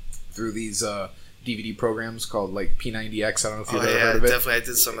through these DVD programs called like P90X. I don't know if you've ever heard of it. Definitely. I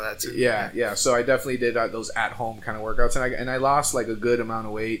did some of that too. Yeah. So I definitely did those at-home kind of workouts, and I lost like a good amount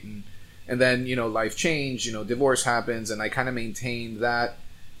of weight, and then, you know, life changed. You know, divorce happens, and I kind of maintained that.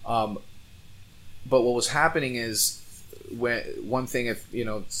 But what was happening is, one thing, if you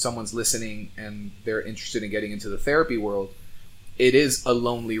know someone's listening and they're interested in getting into the therapy world, it is a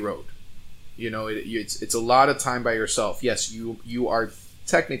lonely road. You know, it's a lot of time by yourself. Yes, you are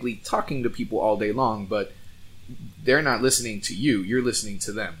technically talking to people all day long, but they're not listening to you. You're listening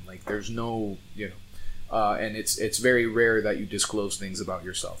to them. Like, there's no, you know, and it's very rare that you disclose things about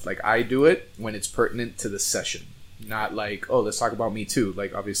yourself. Like, I do it when it's pertinent to the session, not like, oh, let's talk about me too.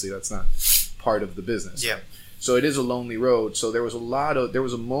 Like, obviously that's not part of the business. Yeah. So it is a lonely road. So there was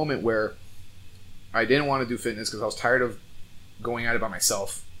a moment where I didn't want to do fitness because I was tired of going at it by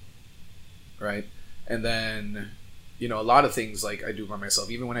myself, right? And then, you know, a lot of things like I do by myself.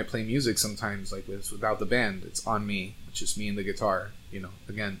 Even when I play music, sometimes like it's without the band, it's on me. It's just me and the guitar. You know,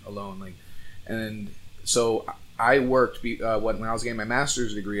 again, alone. Like, and so I worked when I was getting my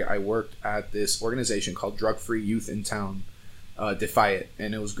master's degree. I worked at this organization called Drug Free Youth in Town, Defy It,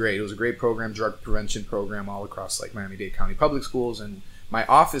 and it was great. It was a great program, drug prevention program all across like Miami-Dade County Public Schools. And my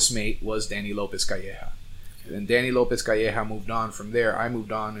office mate was Danny Lopez Calleja. And Danny Lopez Calleja moved on from there. I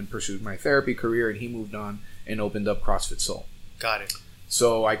moved on and pursued my therapy career, and he moved on and opened up CrossFit Soul. Got it.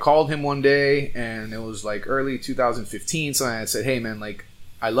 So I called him one day, and it was like early 2015. So I said, "Hey man, like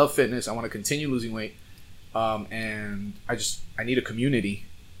I love fitness. I want to continue losing weight, and I need a community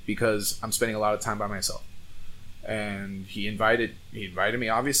because I'm spending a lot of time by myself." And he invited me.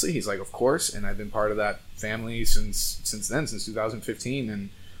 Obviously, he's like, "Of course," and I've been part of that family since then, since 2015, and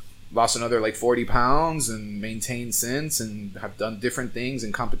lost another like 40 pounds and maintained since, and have done different things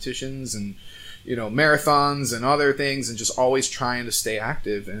and competitions and, you know, marathons and other things, and just always trying to stay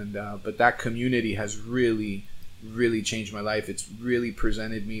active. And but that community has really changed my life. It's really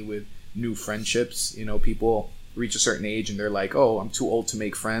presented me with new friendships. You know, people reach a certain age and they're like, "Oh, I'm too old to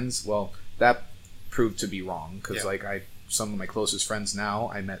make friends." Well, that proved to be wrong, because some of my closest friends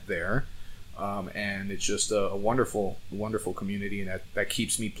now I met there. And it's just a wonderful community, and that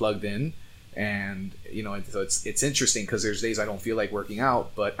keeps me plugged in. And, you know, so it's interesting because there's days I don't feel like working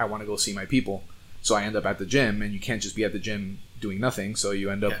out, but I want to go see my people. So I end up at the gym, and you can't just be at the gym doing nothing. So you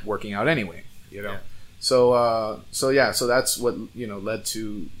end up working out anyway, you know? Yeah. So that's what, you know, led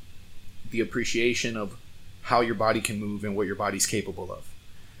to the appreciation of how your body can move and what your body's capable of.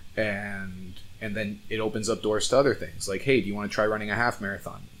 And then it opens up doors to other things like, hey, do you want to try running a half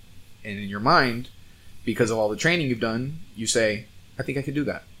marathon? And in your mind, because of all the training you've done, you say, I think I could do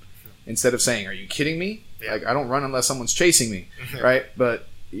that. Instead of saying, are you kidding me? Yeah. Like, I don't run unless someone's chasing me, right? But,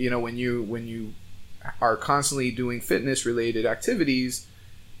 you know, when you are constantly doing fitness related activities,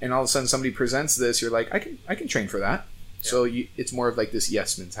 and all of a sudden somebody presents this, you're like, I can train for that. Yeah. So it's more of like this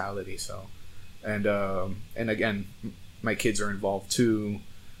yes mentality. So, and again, my kids are involved too,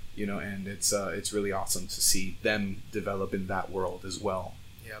 you know, and it's really awesome to see them develop in that world as well.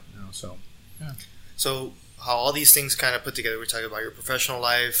 Yep. You know, so yeah. So how all these things kind of put together, we talk about your professional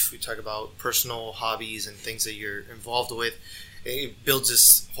life, we talk about personal hobbies and things that you're involved with. It builds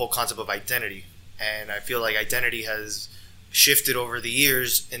this whole concept of identity. And I feel like identity has shifted over the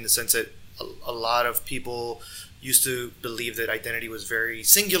years in the sense that a lot of people used to believe that identity was very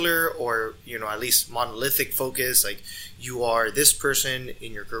singular, or, you know, at least monolithic focus. Like, you are this person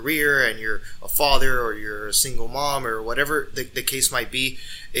in your career and you're a father or you're a single mom or whatever the case might be.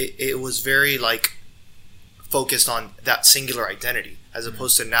 It was very like focused on that singular identity, as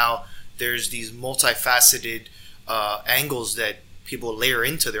opposed to now there's these multifaceted angles that people layer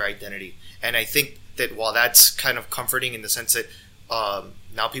into their identity. And I think that while that's kind of comforting in the sense that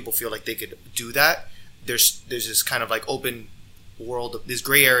now people feel like they could do that, there's this kind of like open world, this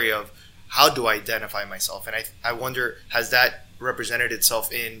gray area of how do I identify myself? And I wonder, has that represented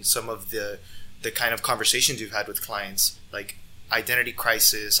itself in some of the kind of conversations you've had with clients, like identity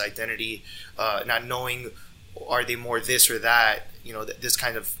crisis, identity, not knowing, are they more this or that, you know, this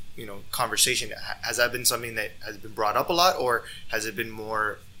kind of, you know, conversation. Has that been something that has been brought up a lot, or has it been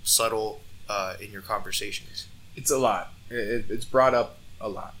more subtle in your conversations? It's a lot. It's brought up a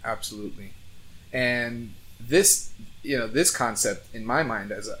lot, absolutely. And this, you know, this concept in my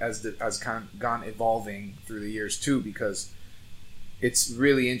mind has gone evolving through the years too, because it's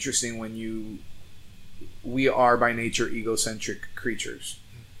really interesting when we are by nature egocentric creatures.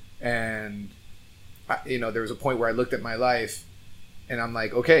 And you know, there was a point where I looked at my life and I'm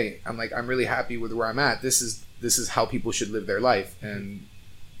like, okay, I'm really happy with where I'm at. This is how people should live their life, and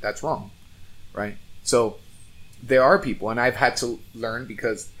that's wrong, right? So there are people, and I've had to learn,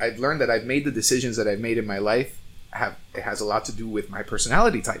 because I've learned that I've made the decisions that I've made in my life it has a lot to do with my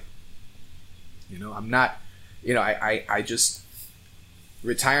personality type. You know, I'm not, you know, I just,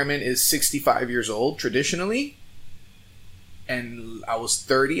 retirement is 65 years old traditionally, and I was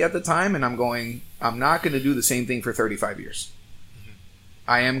 30 at the time, and I'm not going to do the same thing for 35 years. Mm-hmm.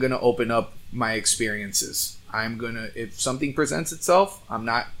 I am going to open up my experiences. If something presents itself,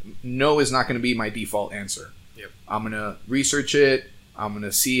 no is not going to be my default answer. Yep. I'm going to research it. I'm going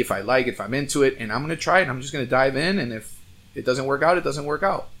to see if I like it, if I'm into it, and I'm going to try it. I'm just going to dive in, and if it doesn't work out, it doesn't work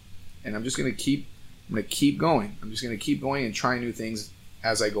out. And I'm just going to keep going. I'm just going to keep going and try new things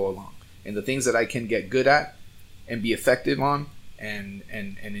as I go along. And the things that I can get good at and be effective on and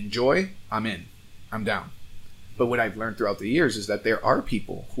enjoy, I'm in. I'm down. But what I've learned throughout the years is that there are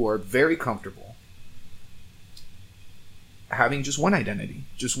people who are very comfortable having just one identity,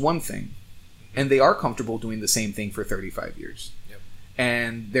 just one thing. And they are comfortable doing the same thing for 35 years. Yep.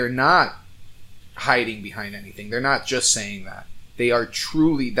 And they're not hiding behind anything. They're not just saying that.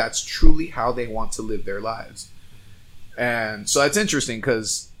 That's truly how they want to live their lives. And so that's interesting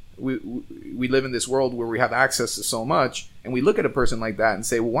because we live in this world where we have access to so much, and we look at a person like that and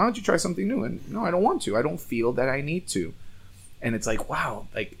say, well, why don't you try something new? And no, I don't want to. I don't feel that I need to. And it's like, wow,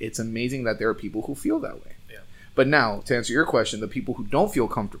 like it's amazing that there are people who feel that way. Yeah. But now, to answer your question, the people who don't feel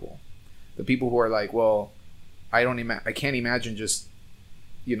comfortable, the people who are like, well, I can't imagine just,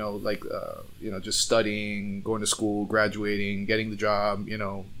 just studying, going to school, graduating, getting the job,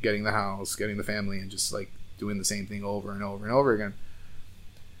 getting the house, getting the family, and just like doing the same thing over and over and over again.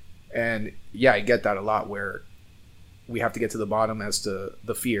 And yeah, I get that a lot, where we have to get to the bottom as to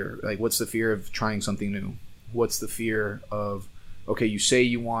the fear. Like, what's the fear of trying something new? What's the fear of, okay, you say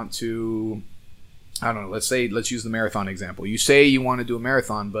you want to, I don't know, let's use the marathon example. You say you want to do a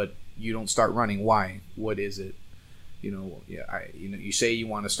marathon, but you don't start running. Why? What is it? You say you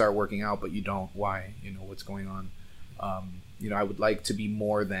want to start working out, but you don't. Why? What's going on? I would like to be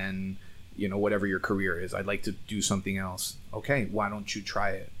more than, whatever your career is. I'd like to do something else. Okay, why don't you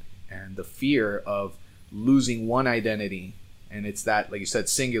try it? And the fear of losing one identity, and it's that, like you said,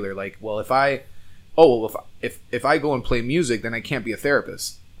 singular. Like, well, if I go and play music, then I can't be a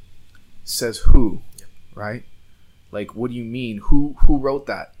therapist. Says who? Yep. Right? Like, what do you mean? Who wrote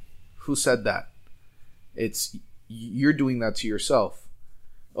that? Who said that? You're doing that to yourself.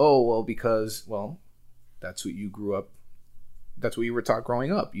 Oh, well, because, that's what you grew up. That's what you were taught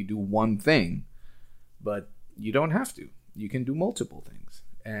growing up. You do one thing, but you don't have to. You can do multiple things,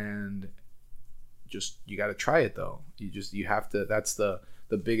 and just, you got to try it though. You have to. That's the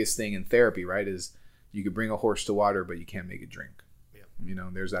biggest thing in therapy, right? Is you could bring a horse to water, but you can't make it drink. Yeah.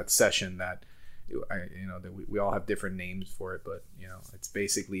 There's that session that, that we all have different names for it, but it's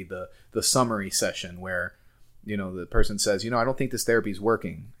basically the summary session where, the person says, I don't think this therapy is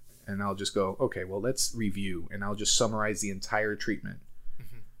working. And I'll just go, okay, well, let's review. And I'll just summarize the entire treatment.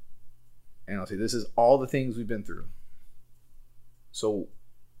 Mm-hmm. And I'll say, this is all the things we've been through. So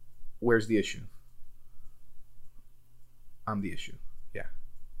where's the issue? I'm the issue. Yeah.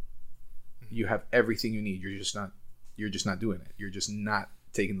 Mm-hmm. You have everything you need. You're just not doing it. You're just not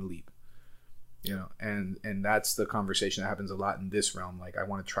taking the leap. And that's the conversation that happens a lot in this realm. Like, I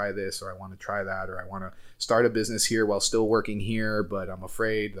want to try this, or I want to try that, or I want to start a business here while still working here, but I'm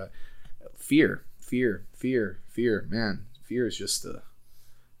afraid. That fear, man. Fear is just the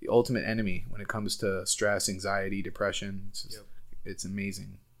ultimate enemy when it comes to stress, anxiety, depression. It's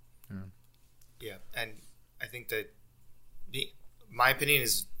amazing. Yeah, and I think that my opinion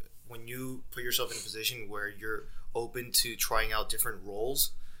is, when you put yourself in a position where you're open to trying out different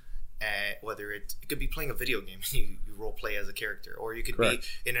roles, whether it could be playing a video game, you role play as a character, or you could Correct.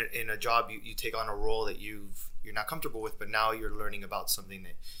 Be in a job, you take on a role that you're not comfortable with, but now you're learning about something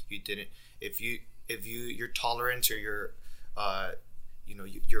that you didn't. If your tolerance or your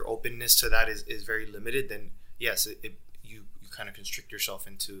your openness to that is very limited, then yes, you kind of constrict yourself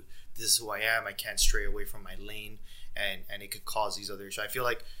into, this is who I am. I can't stray away from my lane, and it could cause these other issues. I feel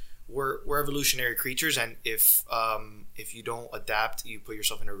like we're evolutionary creatures, and if you don't adapt, you put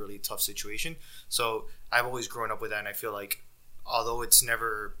yourself in a really tough situation. So I've always grown up with that, and I feel like, although it's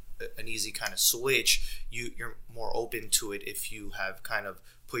never an easy kind of switch, you're more open to it if you have kind of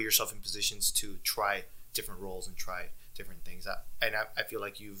put yourself in positions to try different roles and try different things. And I feel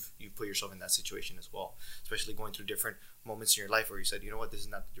like you've put yourself in that situation as well, especially going through different moments in your life where you said, you know what, this is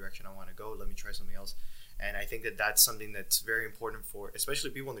not the direction I want to go. Let me try something else. And I think that that's something that's very important for,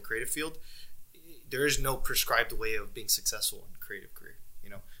 especially people in the creative field. There is no prescribed way of being successful in a creative career.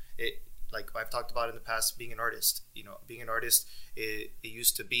 Like I've talked about in the past, being an artist. Being an artist, it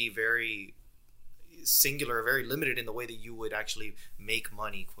used to be very singular, very limited in the way that you would actually make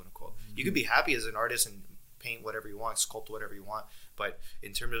money, quote unquote. Mm-hmm. You could be happy as an artist and paint whatever you want, sculpt whatever you want, but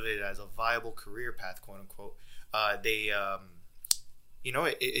in terms of it as a viable career path, quote unquote,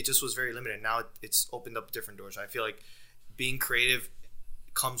 it just was very limited. Now it's opened up different doors. I feel like being creative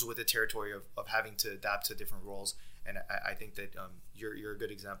comes with the territory of having to adapt to different roles, and I think that you're a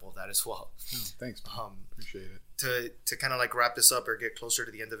good example of that as well. Thanks. Appreciate it. To kind of like wrap this up or get closer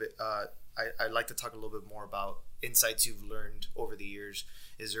to the end of it, I'd like to talk a little bit more about insights you've learned over the years.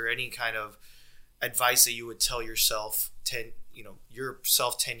 Is there any kind of advice that you would tell yourself 10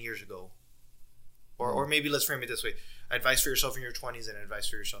 years ago, or maybe let's frame it this way: advice for yourself in your 20s and advice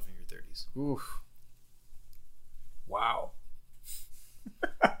for yourself in your 30s? Oof. Wow.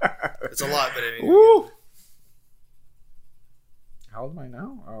 It's a lot, but I mean, Ooh. How old am I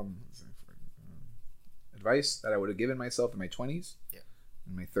now? Advice that I would have given myself in my 20s, Yeah.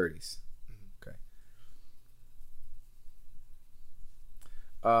 in my 30s. Okay.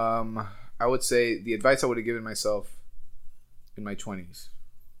 I would say the advice I would have given myself in my 20s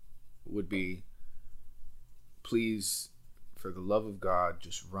would be, please, for the love of God,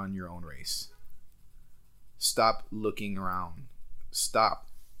 just run your own race. Stop looking around. Stop.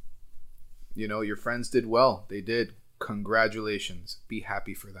 You know, your friends did well. They did. Congratulations. Be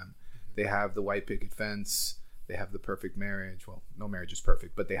happy for them. They have the white picket fence. They have the perfect marriage. Well, no marriage is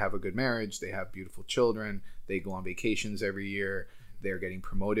perfect, but they have a good marriage. They have beautiful children. They go on vacations every year. They're getting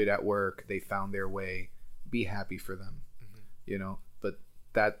promoted at work. They found their way. Be happy for them. You know, but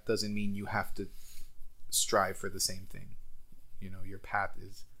that doesn't mean you have to strive for the same thing. You know, your path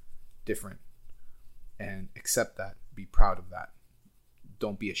is different, and accept that. Be proud of that.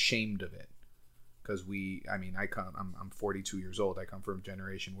 Don't be ashamed of it. Because I'm 42 years old. I come from a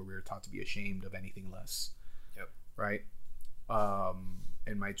generation where we were taught to be ashamed of anything less. Yep. Right.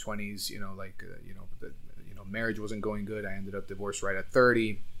 In my 20s, marriage wasn't going good. I ended up divorced right at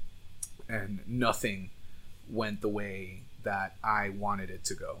 30, and nothing went the way that I wanted it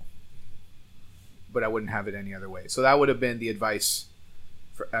to go. But I wouldn't have it any other way. So that would have been the advice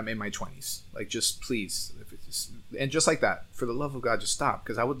I'm in my 20s. Like, just please, and just like that, for the love of God, just stop.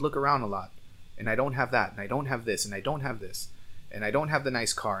 Because I would look around a lot. And I don't have that, and I don't have this, and I don't have this, and I don't have the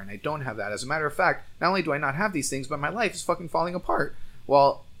nice car, and I don't have that. As a matter of fact, not only do I not have these things, but my life is fucking falling apart.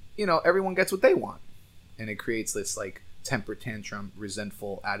 Well, you know, everyone gets what they want. And it creates this, like, temper tantrum,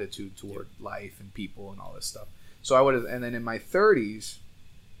 resentful attitude toward life and people and all this stuff. So I would have, and then in my 30s,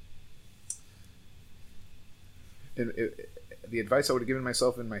 the advice I would have given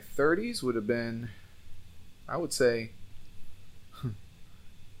myself in my 30s would have been, I would say,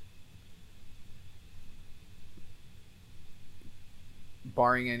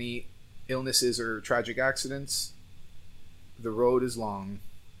 barring any illnesses or tragic accidents, the road is long.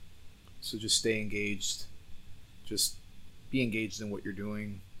 So just stay engaged. Just be engaged in what you're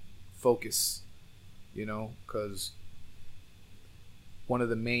doing. Focus, you know, because one of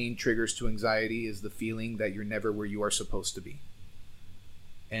the main triggers to anxiety is the feeling that you're never where you are supposed to be.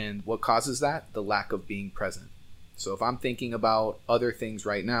 And what causes that? The lack of being present. So if I'm thinking about other things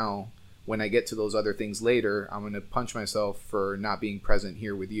right now, when I get to those other things later, I'm going to punch myself for not being present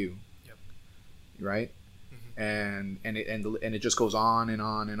here with you. Yep. Right? And it just goes on and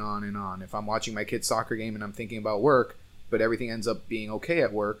on and on and on. If I'm watching my kid's soccer game and I'm thinking about work, but everything ends up being okay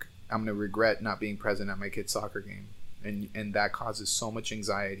at work, I'm going to regret not being present at my kid's soccer game. And that causes so much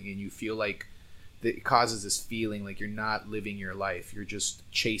anxiety, and you feel like it causes this feeling like you're not living your life. You're just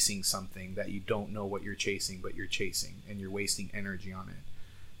chasing something that you don't know what you're chasing, but you're chasing, and you're wasting energy on it.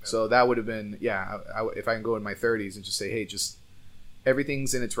 So that would have been, if I can go in my 30s and just say, hey, just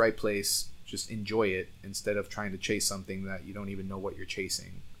everything's in its right place. Just enjoy it instead of trying to chase something that you don't even know what you're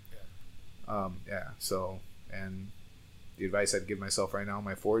chasing. So, and the advice I'd give myself right now in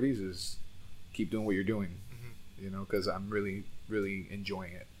my 40s is keep doing what you're doing, you know, because I'm really, really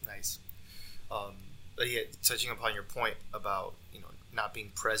enjoying it. Nice. But yeah, touching upon your point about, you know, not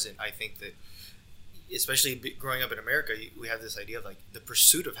being present, I think that especially growing up in America, we have this idea of like the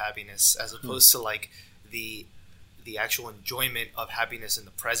pursuit of happiness as opposed to like the actual enjoyment of happiness in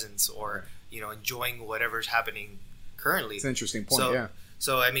the presence, or you know, enjoying whatever's happening currently. It's an interesting point.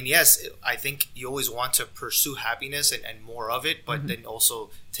 So I mean, yes, I think you always want to pursue happiness and more of it, but then also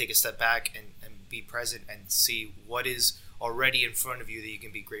take a step back and be present and see what is already in front of you that you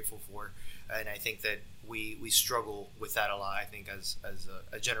can be grateful for. And I think that we struggle with that a lot, I think, as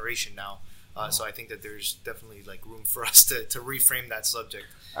a generation now. So I think that there's definitely like room for us to reframe that subject.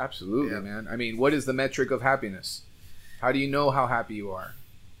 Absolutely, man. I mean, what is the metric of happiness? How do you know how happy you are?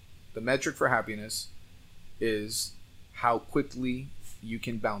 The metric for happiness is how quickly you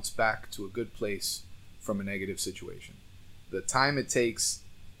can bounce back to a good place from a negative situation. The time it takes,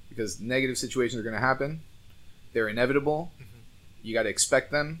 because negative situations are going to happen. They're inevitable. You got to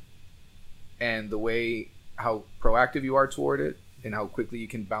expect them. And the way, how proactive you are toward it, and how quickly you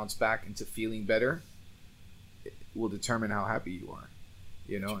can bounce back into feeling better, it will determine how happy you are.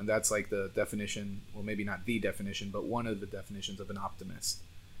 You know, and that's like the definition, well, maybe not the definition, but one of the definitions of an optimist.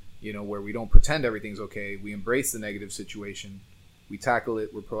 You know, where we don't pretend everything's okay. We embrace the negative situation. We tackle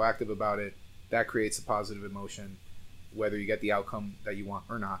it. We're proactive about it. That creates a positive emotion, whether you get the outcome that you want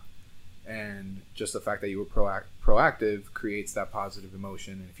or not. And just the fact that you were proactive creates that positive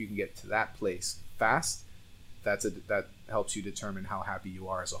emotion. And if you can get to that place fast, that helps you determine how happy you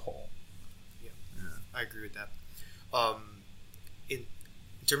are as a whole. Yeah. I agree with that. In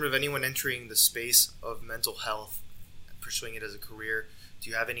terms of anyone entering the space of mental health, pursuing it as a career, Do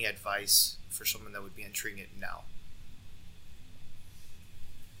you have any advice for someone that would be entering it now?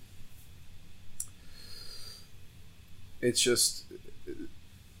 It's just,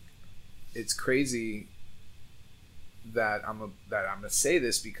 it's crazy that I'm gonna say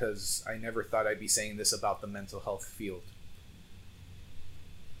this, because I never thought I'd be saying this about the mental health field.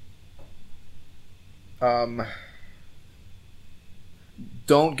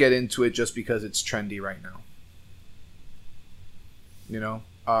 Don't get into it just because it's trendy right now. You know,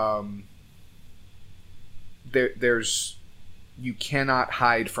 there's you cannot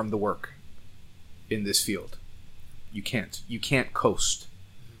hide from the work in this field. You can't coast.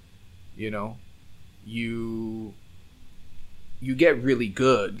 You know, you get really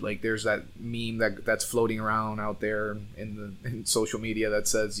good. Like, there's that meme that's floating around out there in social media that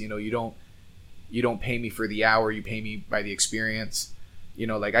says, you know, you don't pay me for the hour, you pay me by the experience. You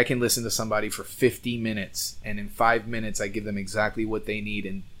know, like, I can listen to somebody for 50 minutes, and in 5 minutes I give them exactly what they need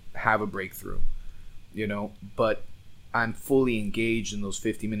and have a breakthrough. You know, but I'm fully engaged in those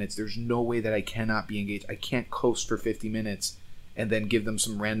 50 minutes. There's no way that I cannot be engaged. I can't coast for 50 minutes and then give them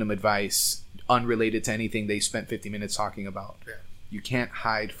some random advice unrelated to anything they spent 50 minutes talking about. Yeah. You can't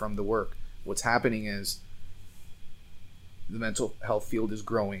hide from the work. What's happening is the mental health field is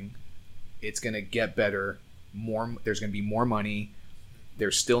growing. It's going to get better. There's going to be more money.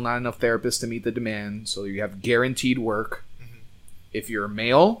 There's still not enough therapists to meet the demand, so you have guaranteed work. Mm-hmm. If you're a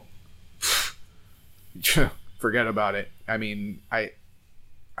male, forget about it. I mean, I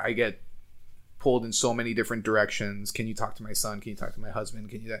get pulled in so many different directions. Can you talk to my son? Can you talk to my husband?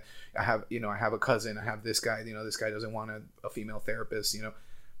 Can you? I have a cousin. I have this guy. You know, this guy doesn't want a female therapist. You know,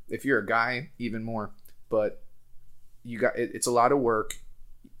 if you're a guy, even more. But it's a lot of work.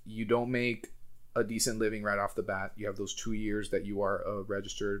 You don't make a decent living right off the bat. You have those 2 years that you are a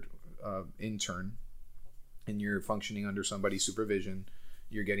registered intern, and you're functioning under somebody's supervision.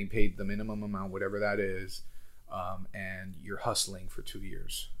 You're getting paid the minimum amount, whatever that is, and you're hustling for 2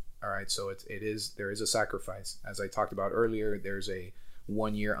 years. All right, so there is a sacrifice. As I talked about earlier, there's a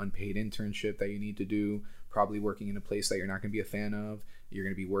 1 year unpaid internship that you need to do, probably working in a place that you're not going to be a fan of. You're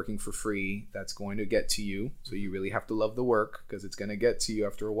going to be working for free. That's going to get to you. So you really have to love the work, because it's going to get to you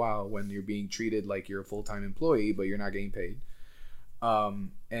after a while when you're being treated like you're a full-time employee, but you're not getting paid.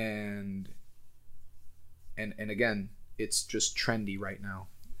 And again, it's just trendy right now.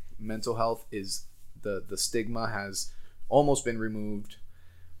 Mental health is the stigma has almost been removed.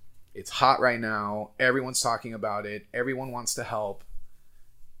 It's hot right now. Everyone's talking about it. Everyone wants to help.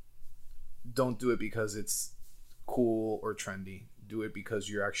 Don't do it because it's cool or trendy. Do it because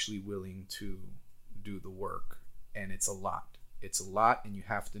you're actually willing to do the work. And it's a lot. It's a lot, and you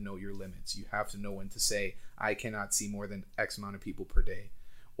have to know your limits. You have to know when to say, I cannot see more than X amount of people per day,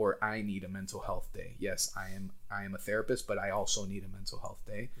 or I need a mental health day. Yes, I am a therapist, but I also need a mental health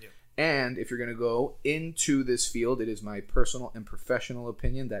day. Yeah. And if you're going to go into this field, it is my personal and professional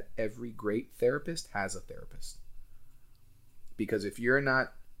opinion that every great therapist has a therapist. Because if you're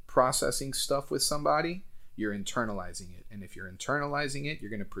not processing stuff with somebody, you're internalizing it. And if you're internalizing it, you're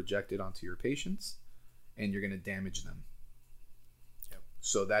going to project it onto your patients, and you're going to damage them. Yep.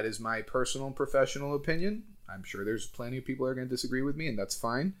 So that is my personal and professional opinion. I'm sure there's plenty of people that are going to disagree with me, and that's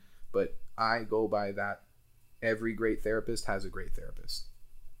fine. But I go by that. Every great therapist has a great therapist.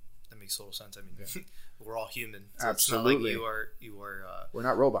 That makes total sense. I mean, yeah. We're all human. So absolutely. It's not like you are. We're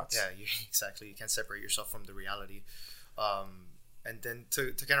not robots. Yeah, exactly. You can't separate yourself from the reality. And then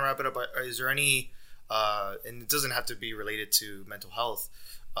to kind of wrap it up, is there any, and it doesn't have to be related to mental health,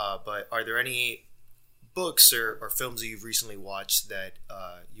 but are there any books or films that you've recently watched that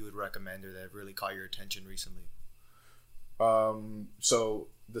you would recommend, or that really caught your attention recently? So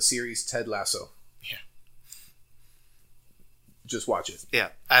the series Ted Lasso. Yeah. Just watch it. Yeah,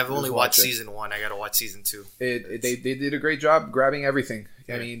 I've only watched season 1. I gotta watch season 2. They did a great job grabbing everything.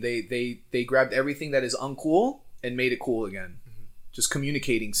 Yeah. I mean, they grabbed everything that is uncool and made it cool again. Mm-hmm. Just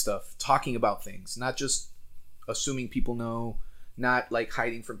communicating stuff, talking about things, not just assuming people know, not like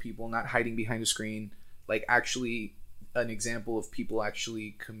hiding from people, not hiding behind a screen. Like, actually an example of people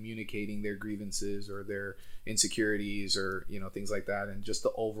actually communicating their grievances or their insecurities, or things like that, and just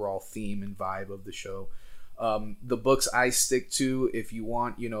the overall theme and vibe of the show. The books I stick to, if you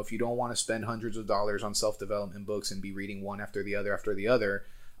want, if you don't want to spend hundreds of dollars on self-development books and be reading one after the other,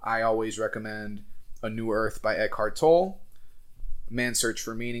 I always recommend A New Earth by Eckhart Tolle, Man's Search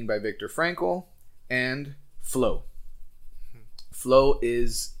for Meaning by Viktor Frankl, and Flow. Flow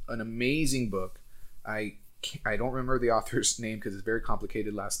is an amazing book. I don't remember the author's name because it's a very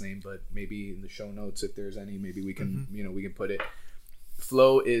complicated last name, but maybe in the show notes, if there's any, maybe we can, we can put it.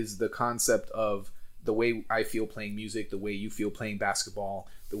 Flow is the concept of the way I feel playing music, the way you feel playing basketball,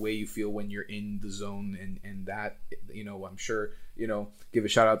 the way you feel when you're in the zone, and that, you know, I'm sure, you know, give a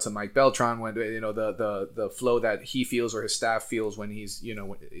shout out to Mike Beltran when, you know, the flow that he feels or his staff feels when he's, you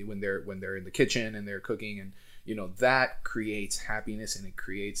know, when they're in the kitchen and they're cooking, and, you know, that creates happiness and it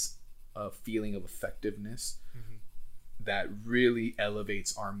creates a feeling of effectiveness that really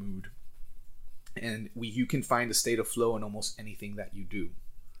elevates our mood. And you can find a state of flow in almost anything that you do.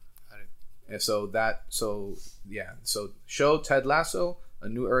 And so show Ted Lasso, A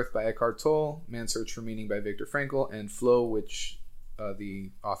New Earth by Eckhart Tolle, Man's Search for Meaning by Viktor Frankl, and Flow, which the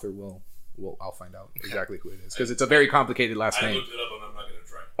author I'll find out exactly who it is, because it's a very complicated last name. I looked it up and I'm not going to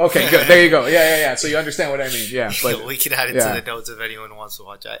try. Okay, good. There you go. Yeah. So you understand what I mean. Yeah. But, we can add it to the notes if anyone wants to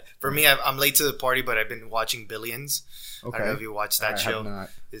watch it. For me, I'm late to the party, but I've been watching Billions. Okay. I don't know if you watched that show. Have not.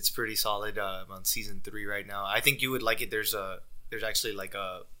 It's pretty solid. I'm on season 3 right now. I think you would like it. There's actually like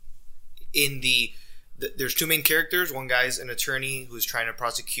there's 2 main characters. One guy's an attorney who's trying to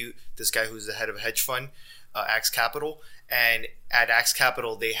prosecute this guy who's the head of a hedge fund, Axe Capital. And at Axe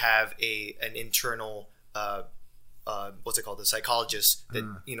Capital, they have an internal, what's it called? The psychologist that,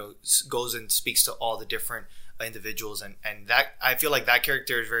 you know, goes and speaks to all the different individuals. And that, I feel like that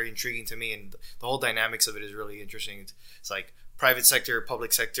character is very intriguing to me. And the whole dynamics of it is really interesting. It's like private sector,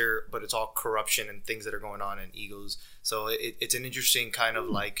 public sector, but it's all corruption and things that are going on and egos. So it's an interesting kind of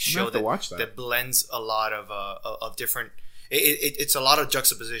like show that blends a lot of different. It's a lot of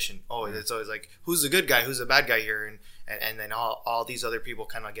juxtaposition. It's always like, who's the good guy, who's the bad guy here, and then all these other people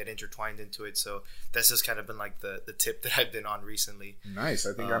kind of get intertwined into it. So that's just kind of been like the tip that I've been on recently. Nice.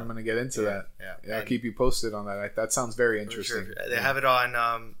 I think I'm going to get into that. Yeah. I'll keep you posted on that. That sounds very interesting. Sure. They have it on.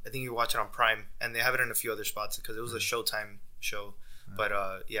 I think you watch it on Prime, and they have it in a few other spots because it was a Showtime show. But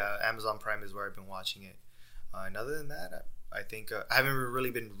Amazon Prime is where I've been watching it. And other than that, I think I haven't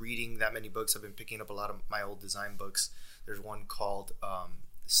really been reading that many books. I've been picking up a lot of my old design books. There's one called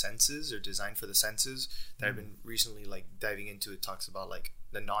Senses, or Design for the Senses, that I've been recently like diving into. It talks about like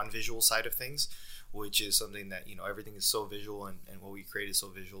the non-visual side of things, which is something that, you know, everything is so visual and what we create is so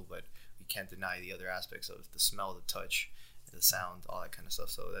visual, but we can't deny the other aspects of the smell, the touch, the sound, all that kind of stuff.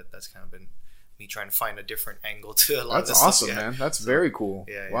 So that's kind of been me trying to find a different angle to a lot of this stuff. That's awesome, man. That's very cool.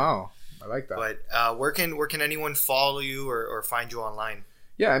 Yeah. Wow. I like that. But where can anyone follow you or find you online?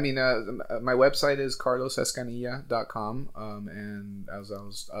 Yeah, I mean, my website is carlosescanilla.com. And as I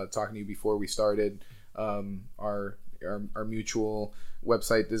was talking to you before we started, our mutual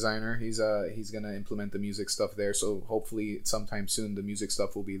website designer, he's going to implement the music stuff there. So hopefully sometime soon the music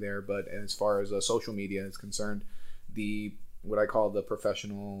stuff will be there. But as far as social media is concerned, what I call the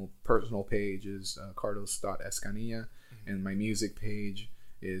personal page is carlos.escanilla, and my music page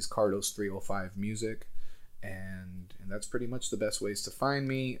is Carlos305 Music, and that's pretty much the best ways to find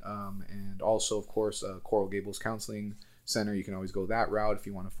me. And also, of course, Coral Gables Counseling Center. You can always go that route if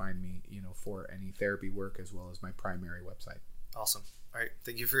you want to find me, you know, for any therapy work, as well as my primary website. Awesome. All right,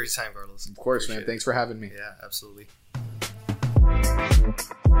 thank you for your time, Carlos. Of course, man. Thanks for having me. Yeah, absolutely.